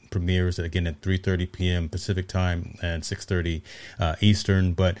actually premieres, again at 3:30 p.m. Pacific time and 6:30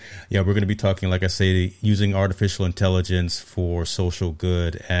 Eastern. But yeah, we're going to be talking, like I say, using artificial intelligence for social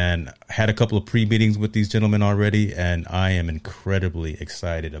good, and had a couple of pre-meetings with these gentlemen already, and I am incredibly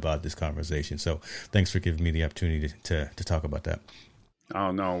excited about this conversation. So thanks for giving me the opportunity to talk about that.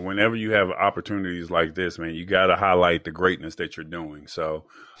 Oh, no. Whenever you have opportunities like this, man, you got to highlight the greatness that you're doing. So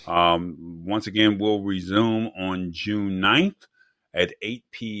once again, we'll resume on June 9th at 8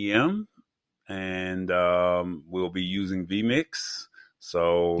 p.m. And we'll be using vMix.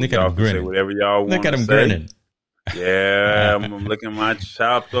 So y'all can say whatever y'all want to say. Look at him grinning. Yeah, I'm looking my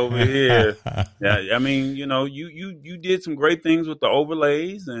chops over here. Yeah, I mean, you did some great things with the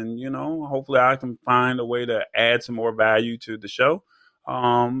overlays, and hopefully I can find a way to add some more value to the show.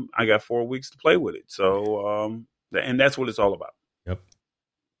 I got 4 weeks to play with it. So, and that's what it's all about. Yep.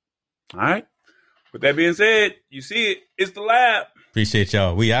 All right. With that being said, you see it, it's the lab. Appreciate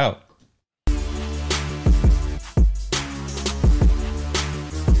y'all. We out.